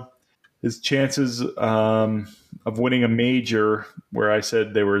his chances of winning a major, where I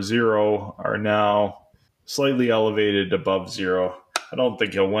said they were 0, are now slightly elevated above 0. I don't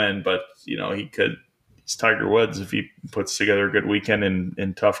think he'll win, but he could. He's Tiger Woods. If he puts together a good weekend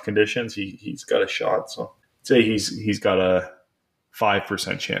in tough conditions, he's got a shot. So I'd say he's got a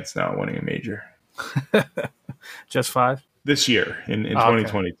 5% chance now of winning a major. Just 5? This year in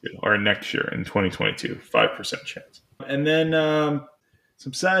 2022, or next year in 2022, 5% chance. And then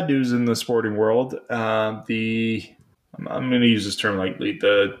some sad news in the sporting world. I'm going to use this term lightly.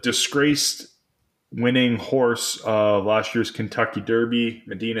 The disgraced winning horse of last year's Kentucky Derby,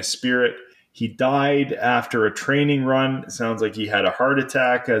 Medina Spirit, he died after a training run. It sounds like he had a heart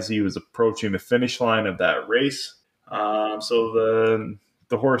attack as he was approaching the finish line of that race. So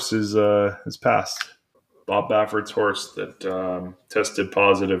the horse is passed. Bob Baffert's horse that tested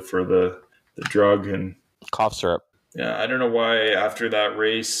positive for the drug and cough syrup. Yeah, I don't know why after that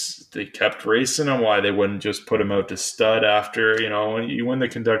race they kept racing him. Why they wouldn't just put him out to stud after when you win the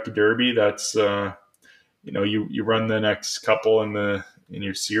Kentucky Derby. That's you run the next couple in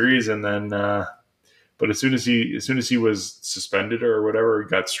your series, and then but as soon as he was suspended or whatever, he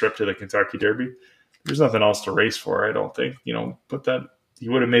got stripped of the Kentucky Derby. There's nothing else to race for. I don't think put that he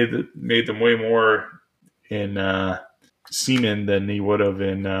would have made them way more in semen than he would have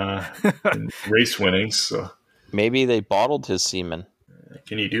in race winnings. So. Maybe they bottled his semen.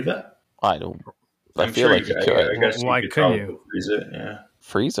 Can you do that? I don't. I feel like you could. I guess why couldn't you freeze it? Yeah,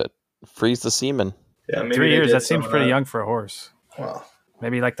 freeze it. Freeze the semen. Yeah, maybe 3 years. That seems pretty young for a horse. Well,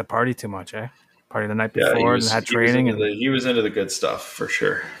 maybe he liked to party too much, eh? Party the night before and had training. He was into the good stuff for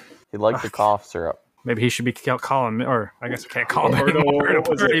sure. He liked the cough syrup. Maybe he should be calling, or I guess I can't call him anymore.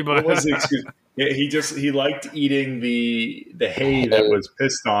 He liked eating the hay that was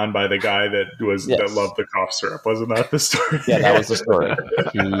pissed on by the guy that loved the cough syrup. Wasn't that the story? Yeah, that was the story.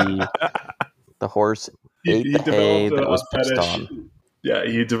 The horse ate the hay that was pissed on. Yeah,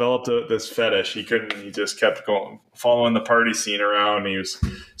 he developed this fetish. He just kept going, following the party scene around. He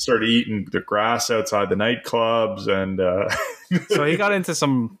started eating the grass outside the nightclubs, and so he got into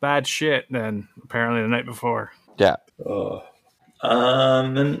some bad shit then, apparently, the night before. Yeah.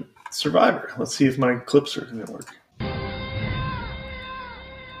 Then Survivor. Let's see if my clips are going to work.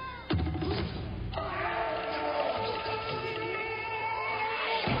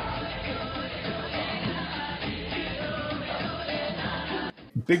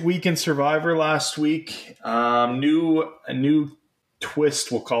 Big week in Survivor last week. A new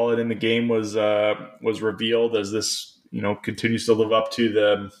twist, we'll call it, in the game was revealed as this continues to live up to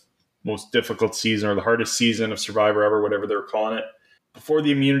the most difficult season or the hardest season of Survivor ever, whatever they're calling it. Before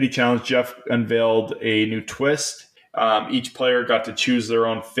the immunity challenge, Jeff unveiled a new twist. Each player got to choose their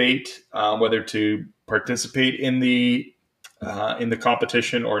own fate, whether to participate in the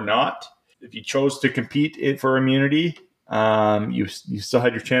competition or not. If you chose to compete for immunity, you still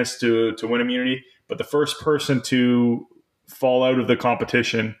had your chance to win immunity, but the first person to fall out of the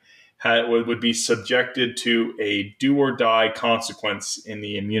competition would be subjected to a do or die consequence in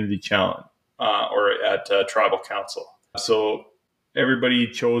the immunity challenge or at tribal council. So everybody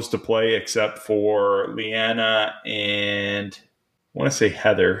chose to play except for Leanna and I want to say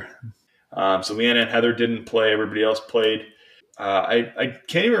Heather. So Leanna and Heather didn't play. Everybody else played. I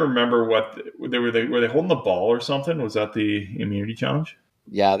can't even remember what they were they holding the ball or something? Was that the immunity challenge?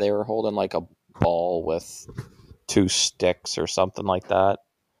 Yeah, they were holding like a ball with 2 sticks or something like that.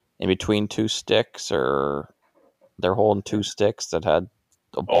 In between 2 sticks, or they're holding 2 sticks that had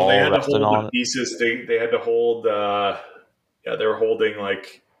a ball they had resting to hold on the it. pieces. They had to hold. They were holding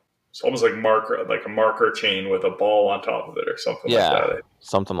it's almost like a marker chain with a ball on top of it or something like that.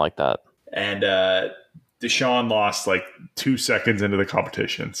 Something like that. And Deshaun lost 2 seconds into the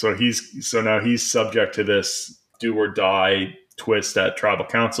competition, so now he's subject to this do or die twist at tribal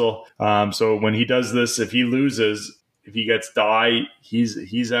council. So when he does this, if he loses, if he gets die,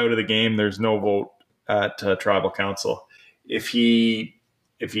 he's out of the game. There's no vote at tribal council. If he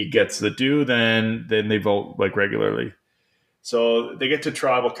gets the do, then they vote like regularly. So they get to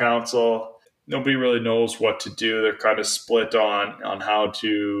tribal council. Nobody really knows what to do. They're kind of split on how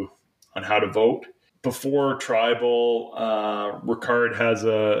to vote. Before tribal, Ricard has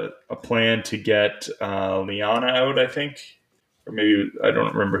a plan to get Liana out, I think, or maybe I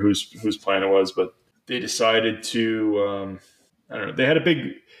don't remember whose plan it was, but they decided to. I don't know. They had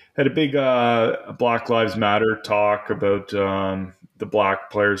a big Black Lives Matter talk about the black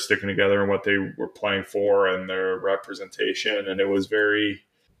players sticking together and what they were playing for and their representation, and it was very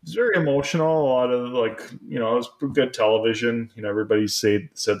emotional. A lot of it was good television. Everybody said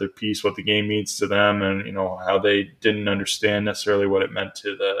their piece, what the game means to them, and how they didn't understand necessarily what it meant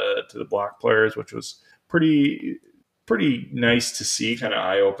to the black players, which was pretty nice to see, kind of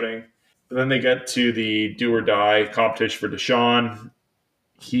eye opening. But then they get to the do or die competition for Deshaun.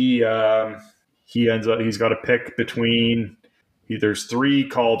 He ends up, he's got to pick between. There's 3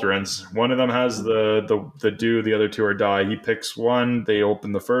 cauldrons. One of them has the do, the other 2 are die. He picks one. They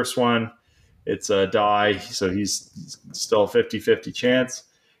open the first one. It's a die, so he's still a 50-50 chance.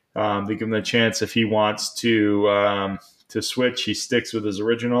 They give him the chance if he wants to switch. He sticks with his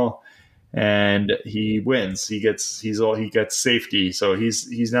original, and he wins. He gets safety, so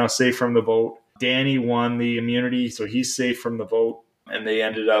he's now safe from the vote. Danny won the immunity, so he's safe from the vote, and they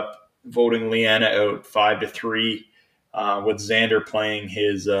ended up voting Liana out 5-3. With Xander playing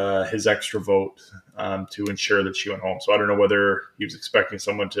his extra vote to ensure that she went home. So I don't know whether he was expecting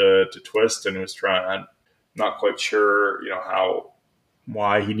someone to twist and was trying. I'm not quite sure,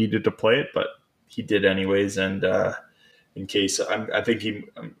 why he needed to play it, but he did anyways. And in case I'm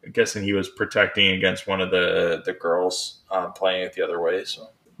guessing he was protecting against one of the girls playing it the other way. So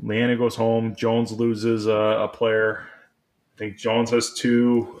Liana goes home. Jones loses a player. I think Jones has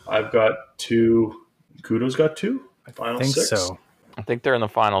 2. I've got 2. Kudo's got 2. Final I think 6. so. I think they're in the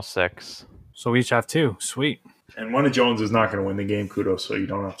final 6. So we each have 2. Sweet. And one of Jones is not going to win the game, Kudos, so you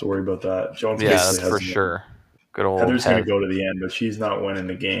don't have to worry about that. Jones, that's for sure. Good old Heather's going to go to the end, but she's not winning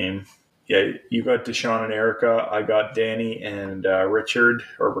the game. Yeah, you got Deshaun and Erica. I got Danny and Richard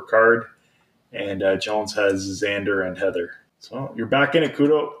or Ricard, and Jones has Xander and Heather. So you're back in it,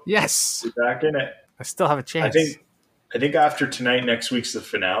 Kudo. Yes, you're back in it. I still have a chance. I think after tonight, next week's the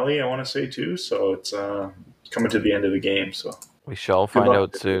finale. I want to say too. So it's coming to the end of the game. So we shall find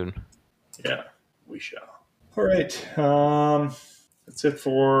out soon. Yeah, we shall. All right, that's it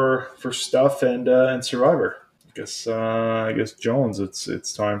for stuff and Survivor. I guess Jones.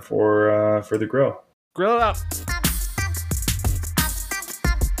 It's time for the grill. Grill it up.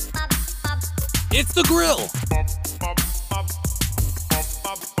 It's the grill.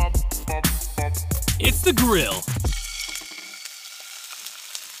 It's the grill.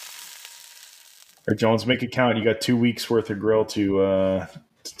 All right, Jones, make it count. You got 2 weeks worth of grill to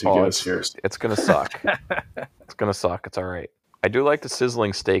get us here. It's gonna suck. It's gonna suck. It's all right. I do like the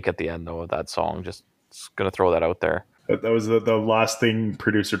sizzling steak at the end though of that song. Just gonna throw that out there. That was the last thing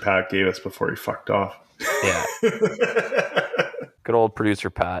producer Pat gave us before he fucked off. Yeah. Good old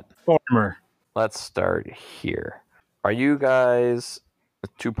producer Pat. Former. Let's start here. Are you guys, a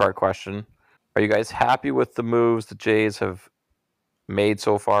 2-part question, are you guys happy with the moves the Jays have made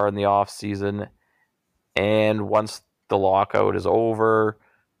so far in the offseason? And once the lockout is over,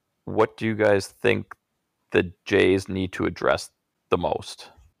 what do you guys think the Jays need to address the most?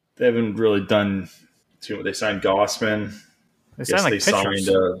 They haven't really done too much. They signed Gossman. They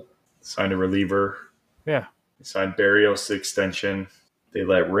signed a reliever. Yeah. They signed Barrios the extension. They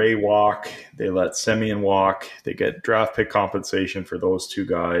let Ray walk. They let Semien walk. They get draft pick compensation for those 2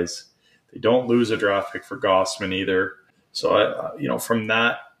 guys. They don't lose a draft pick for Gossman either. So, from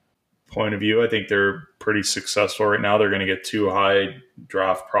that point of view, I think they're pretty successful right now. They're going to get 2 high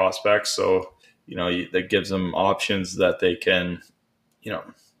draft prospects. So, that gives them options that they can,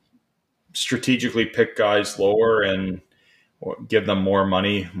 strategically pick guys lower and give them more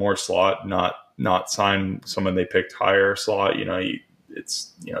money, more slot, not sign someone they picked higher slot. You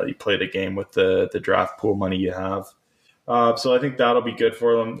play the game with the draft pool money you have. So I think that'll be good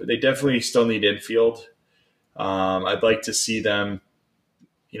for them. They definitely still need infield. I'd like to see them,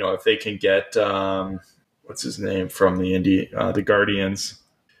 if they can get what's his name from the Guardians,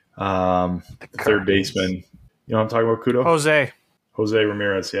 the third baseman. You know what I'm talking about, Kudo? Jose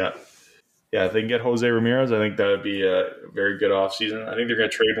Ramirez, yeah. Yeah, if they can get Jose Ramirez, I think that would be a very good offseason. I think they're going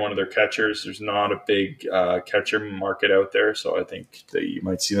to trade one of their catchers. There's not a big catcher market out there, so I think that you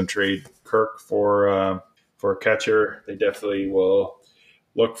might see them trade Kirk for for a catcher. They definitely will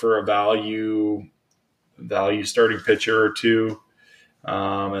look for a value starting pitcher or two.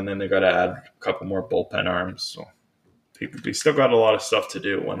 And then they got to add a couple more bullpen arms. So they still got a lot of stuff to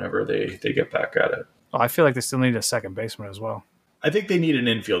do whenever they get back at it. Oh, I feel like they still need a second baseman as well. I think they need an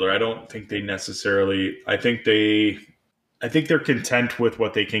infielder. I don't think they necessarily. I think they're content with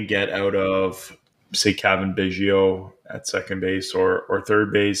what they can get out of, say, Kevin Biggio at second base or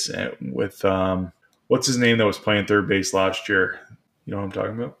third base with what's his name that was playing third base last year. You know what I'm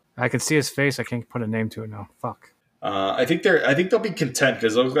talking about? I can see his face. I can't put a name to it now. Fuck. I think they'll be content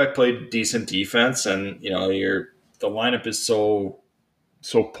because those guys played decent defense, and the lineup is so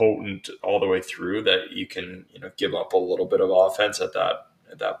potent all the way through that you can give up a little bit of offense at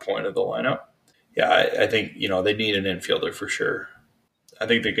that point of the lineup. Yeah, I think they need an infielder for sure. I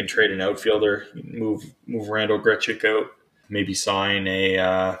think they can trade an outfielder, move Randall Grichuk out, maybe sign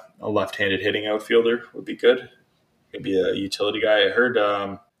a left-handed hitting outfielder would be good. Maybe a utility guy. I heard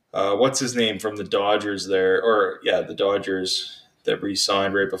what's his name from the Dodgers there, the Dodgers that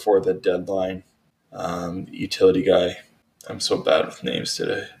re-signed right before the deadline. Utility guy. I'm so bad with names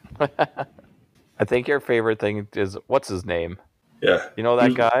today. I think your favorite thing is what's his name? Yeah, you know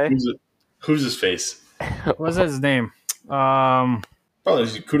that guy. Who's his face? What's his name? Probably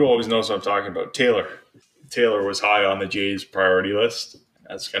Kudo always knows what I'm talking about. Taylor was high on the Jays' priority list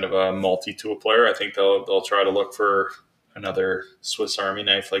as kind of a multi-tool player. I think they'll try to look for another Swiss Army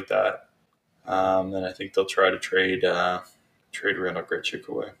knife like that. Then I think they'll try to trade Randall Grichuk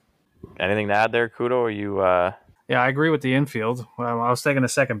away. Anything to add there, Kudo? Or you? Yeah, I agree with the infield. I was taking a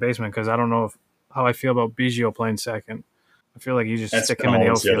second baseman because I don't know how I feel about Biggio playing second. I feel like you just stick him in the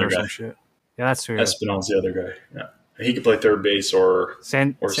outfield or some shit. Yeah, that's true. Espinal's the other guy. Yeah, he could play third base or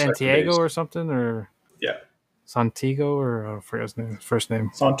Santiago or something, or Santiago, or I forget his first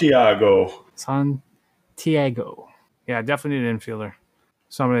name. Santiago. Yeah, definitely need an infielder.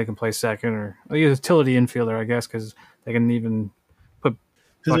 Somebody that can play second or a utility infielder, I guess, because they can even put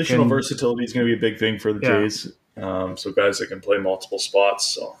positional versatility is going to be a big thing for the Jays. So guys that can play multiple spots.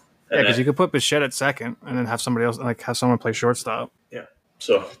 So because you could put Bichette at second and then have somebody else, like have someone play shortstop. Yeah.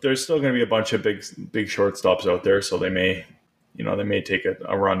 So there's still going to be a bunch of big shortstops out there. So they may take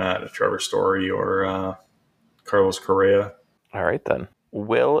a run at a Trevor Story or Carlos Correa. All right then.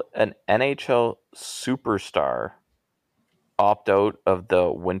 Will an NHL superstar opt out of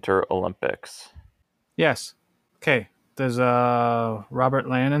the Winter Olympics? Yes. Okay. There's Robert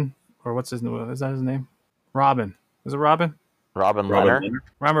Lannon, or what's his name? Is that his name? Robin. Is it Robin? Robin Leonard.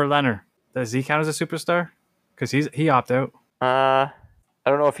 Robert Leonard. Does he count as a superstar? Because he opted out. I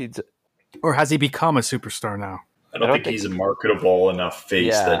don't know if he's... Or has he become a superstar now? I don't think he's a marketable enough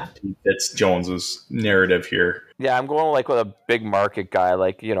face that he fits Jones's narrative here. Yeah, I'm going with a big market guy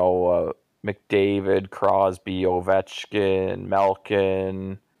like, McDavid, Crosby, Ovechkin,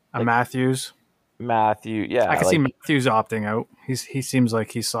 Malkin. Matthews. Yeah. I can see Matthews opting out. He seems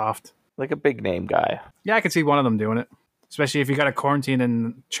like he's soft. Like a big name guy. Yeah, I could see one of them doing it. Especially if you got to quarantine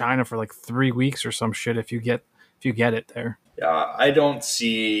in China for 3 weeks or some shit if you get it there. Yeah, I don't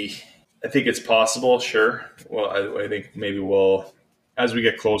see... I think it's possible, sure. Well, I think maybe as we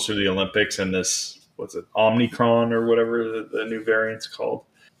get closer to the Olympics and this, Omicron or whatever the new variant's called,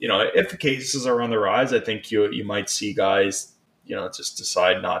 if the cases are on the rise, I think you might see guys, just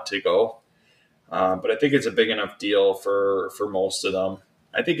decide not to go. But I think it's a big enough deal for most of them.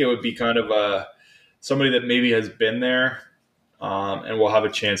 I think it would be kind of somebody that maybe has been there and will have a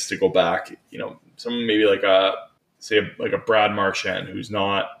chance to go back. Someone maybe like a Brad Marchand who's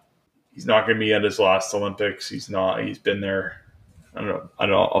not. He's not going to be at his last Olympics. He's been there. I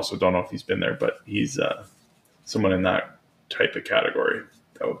also don't know if he's been there, but he's someone in that type of category.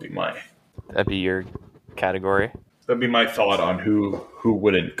 That'd be your category. That'd be my thought on who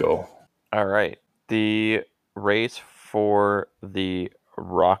wouldn't go. All right. The race for the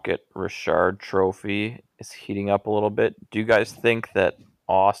Rocket Richard Trophy is heating up a little bit. Do you guys think that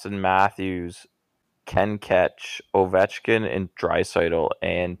Austin Matthews can catch Ovechkin and Draisaitl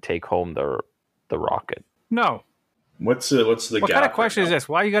and take home the Rocket? No. What's the what kind of question is this?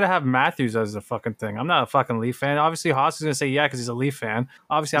 Why you got to have Matthews as the fucking thing? I'm not a fucking Leaf fan. Obviously, Haas is going to say yeah because he's a Leaf fan.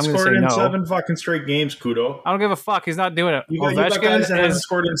 Obviously, I'm going to say no. Scored in 7 fucking straight games, Kudo. I don't give a fuck. He's not doing it. You got guys that haven't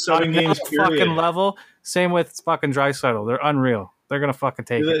scored in 7 games, period. Fucking level. Same with fucking Draisaitl. They're unreal. They're going to fucking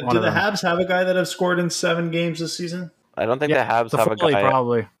take it. Do the Habs have a guy that have scored in 7 games this season? I don't think the Habs have a guy.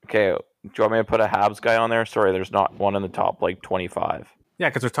 Probably. Okay. Do you want me to put a Habs guy on there? Sorry, there's not one in the top 25. Yeah,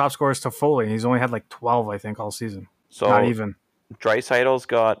 because their top scorer is Toffoli. He's only had 12, I think, all season. So not even. Draisaitl's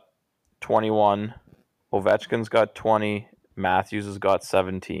got 21. Ovechkin's got 20. Matthews has got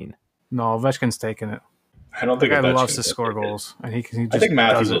 17. No, Ovechkin's taking it. I don't think The guy Ovechkin's loves to gonna score take it. goals, and he just I think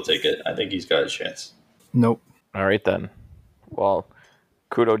Matthews does will it. take it. I think he's got a chance. Nope. All right, then. Well,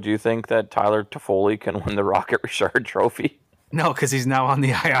 Kudo, do you think that Tyler Toffoli can win the Rocket Richard Trophy? No, because he's now on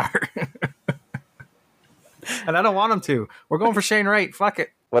the IR. And I don't want him to. We're going for Shane Wright. Fuck it.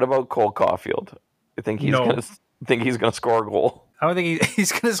 What about Cole Caulfield? You think he's gonna score a goal? I don't think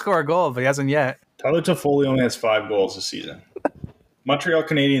he's going to score a goal, but he hasn't yet. Tyler Toffoli only has 5 goals this season. Montreal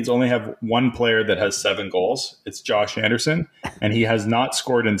Canadiens only have one player that has 7 goals. It's Josh Anderson, and he has not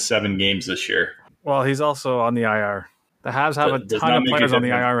scored in 7 games this year. Well, he's also on the IR. The Habs have a ton of players on the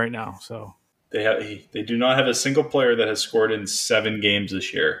IR right now. So they do not have a single player that has scored in 7 games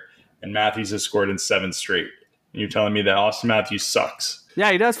this year, and Matthews has scored in 7 straight. And you're telling me that Austin Matthews sucks?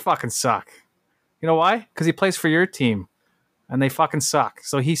 Yeah, he does fucking suck. You know why? Because he plays for your team, and they fucking suck.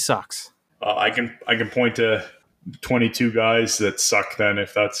 So he sucks. I can point to 22 guys that suck. Then,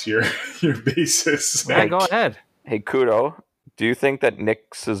 if that's your basis, Yeah, go ahead. Hey, Kudo, do you think that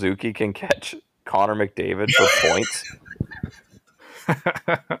Nick Suzuki can catch Connor McDavid for points?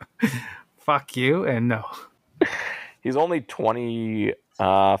 Fuck you, and no. He's only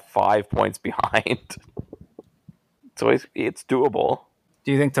 25 points behind. So it's doable.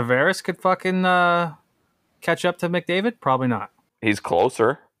 Do you think Tavares could fucking catch up to McDavid? Probably not. He's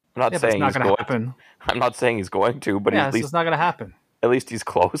closer. I'm not saying it's not he's going to happen. I'm not saying he's going to, but Yeah, at least it's not going to happen. At least he's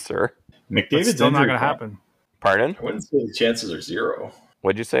closer. McDavid's still not going to happen. Pardon? I wouldn't say the chances are 0.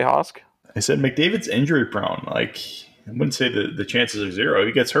 What'd you say, Hosk? I said McDavid's injury prone. Like, I wouldn't say the chances are 0. If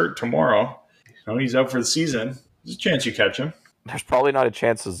he gets hurt tomorrow, he's out for the season. There's a chance you catch him. There's probably not a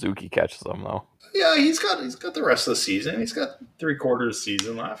chance Suzuki catches him, though. Yeah, he's got the rest of the season. He's got 3/4 of the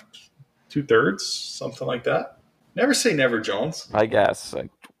season left. 2/3, something like that. Never say never, Jones. I guess.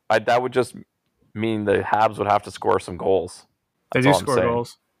 That would just mean the Habs would have to score some goals. They do score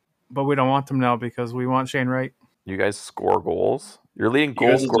goals. But we don't want them now because we want Shane Wright. You guys score goals? Your leading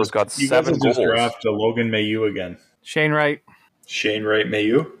goal scorer's got 7 goals. You guys just draft Logan Mailloux again. Shane Wright. Shane Wright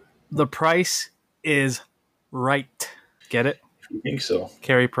Mailloux? The price is right. Get it? I think so.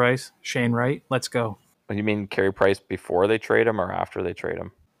 Carey Price, Shane Wright. Let's go. You mean Carey Price before they trade him or after they trade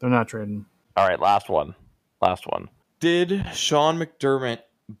him? They're not trading. All right, last one. Did Sean McDermott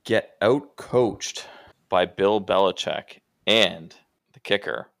get out-coached by Bill Belichick? And the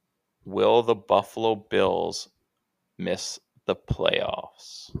kicker, will the Buffalo Bills miss the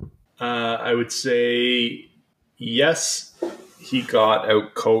playoffs? I would say yes, he got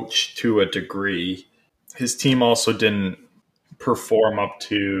out-coached to a degree. His team also didn't perform up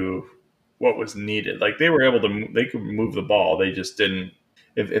to what was needed. Like, they were able to, they could move the ball. They just didn't.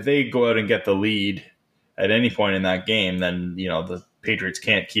 If they go out and get the lead at any point in that game, then, the Patriots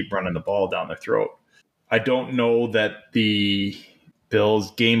can't keep running the ball down their throat. I don't know that the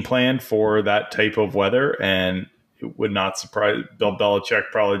Bills game plan for that type of weather, and it would not surprise Bill Belichick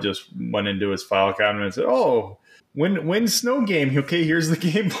probably just went into his file cabinet and said, "Oh, win snow game. Okay, here's the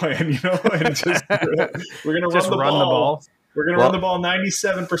game plan." And just we're gonna run the ball. We're gonna run the ball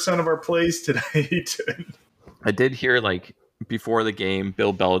 97% of our plays tonight. I did hear before the game,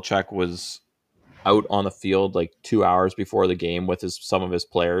 Bill Belichick was out on the field 2 hours before the game with some of his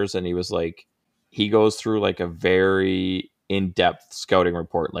players, and he was he goes through a very in-depth scouting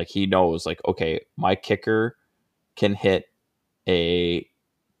report. He knows okay, my kicker can hit a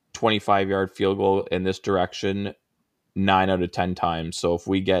 25-yard field goal in this direction 9 out of 10 times. So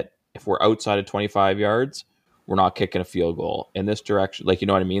if we're outside of 25 yards, we're not kicking a field goal in this direction. You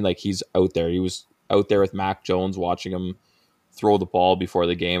know what I mean? He's out there. He was out there with Mac Jones watching him throw the ball before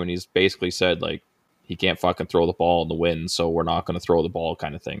the game, and he's basically said he can't fucking throw the ball in the wind, so we're not going to throw the ball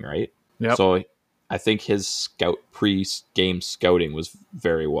kind of thing, right? Yep. So I think his pre-game scouting was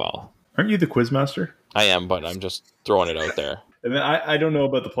very well. Aren't you the quizmaster? I am, but I'm just throwing it out there. And then I don't know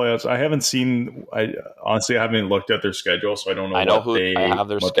about the playoffs. I haven't seen. I honestly haven't looked at their schedule, so I don't know. I have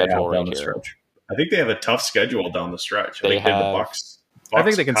their schedule right here. I think they have a tough schedule down the stretch. They have the Bucks. I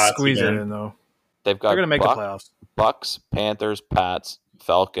think they can squeeze again. it in though. They're going to make the playoffs. Bucks, Panthers, Pats,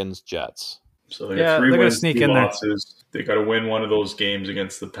 Falcons, Jets. So they got 3 wins, 2 losses. They got to win one of those games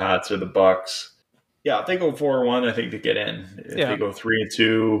against the Pats or the Bucks. Yeah, if they go 4-1, I think they get in. If they go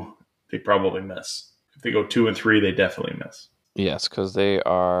 3-2, they probably miss. If they go 2-3, they definitely miss. Yes, because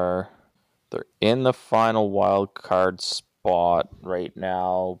they're in the final wild card spot right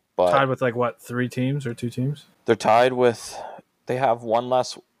now. But tied with 3 teams or 2 teams? They're tied with. They have one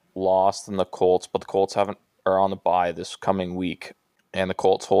less loss than the Colts, but the Colts are on the bye this coming week, and the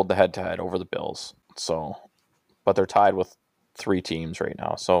Colts hold the head-to-head over the Bills. So, but they're tied with 3 teams right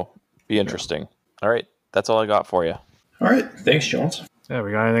now. So, be interesting. All right, that's all I got for you. All right, thanks, Jones. Yeah,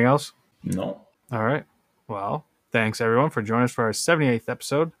 we got anything else? No. All right. Well, thanks everyone for joining us for our 78th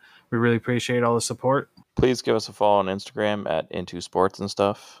episode. We really appreciate all the support. Please give us a follow on Instagram at Into Sports and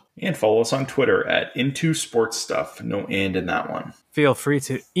Stuff. And follow us on Twitter at Into Sports Stuff. No and in that one. Feel free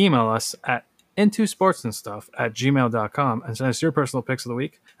to email us at intosportsandstuff@gmail.com and send us your personal picks of the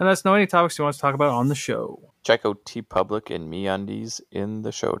week. And let us know any topics you want us to talk about on the show. Check out TeePublic and MeUndies in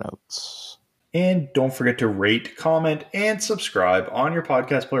the show notes. And don't forget to rate, comment, and subscribe on your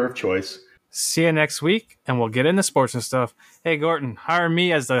podcast player of choice. See you next week, and we'll get into sports and stuff. Hey, Gorton, hire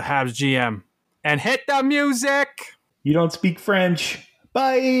me as the Habs GM. And hit the music! You don't speak French.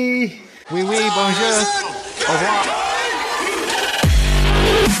 Bye! Oui, bonjour. Au revoir.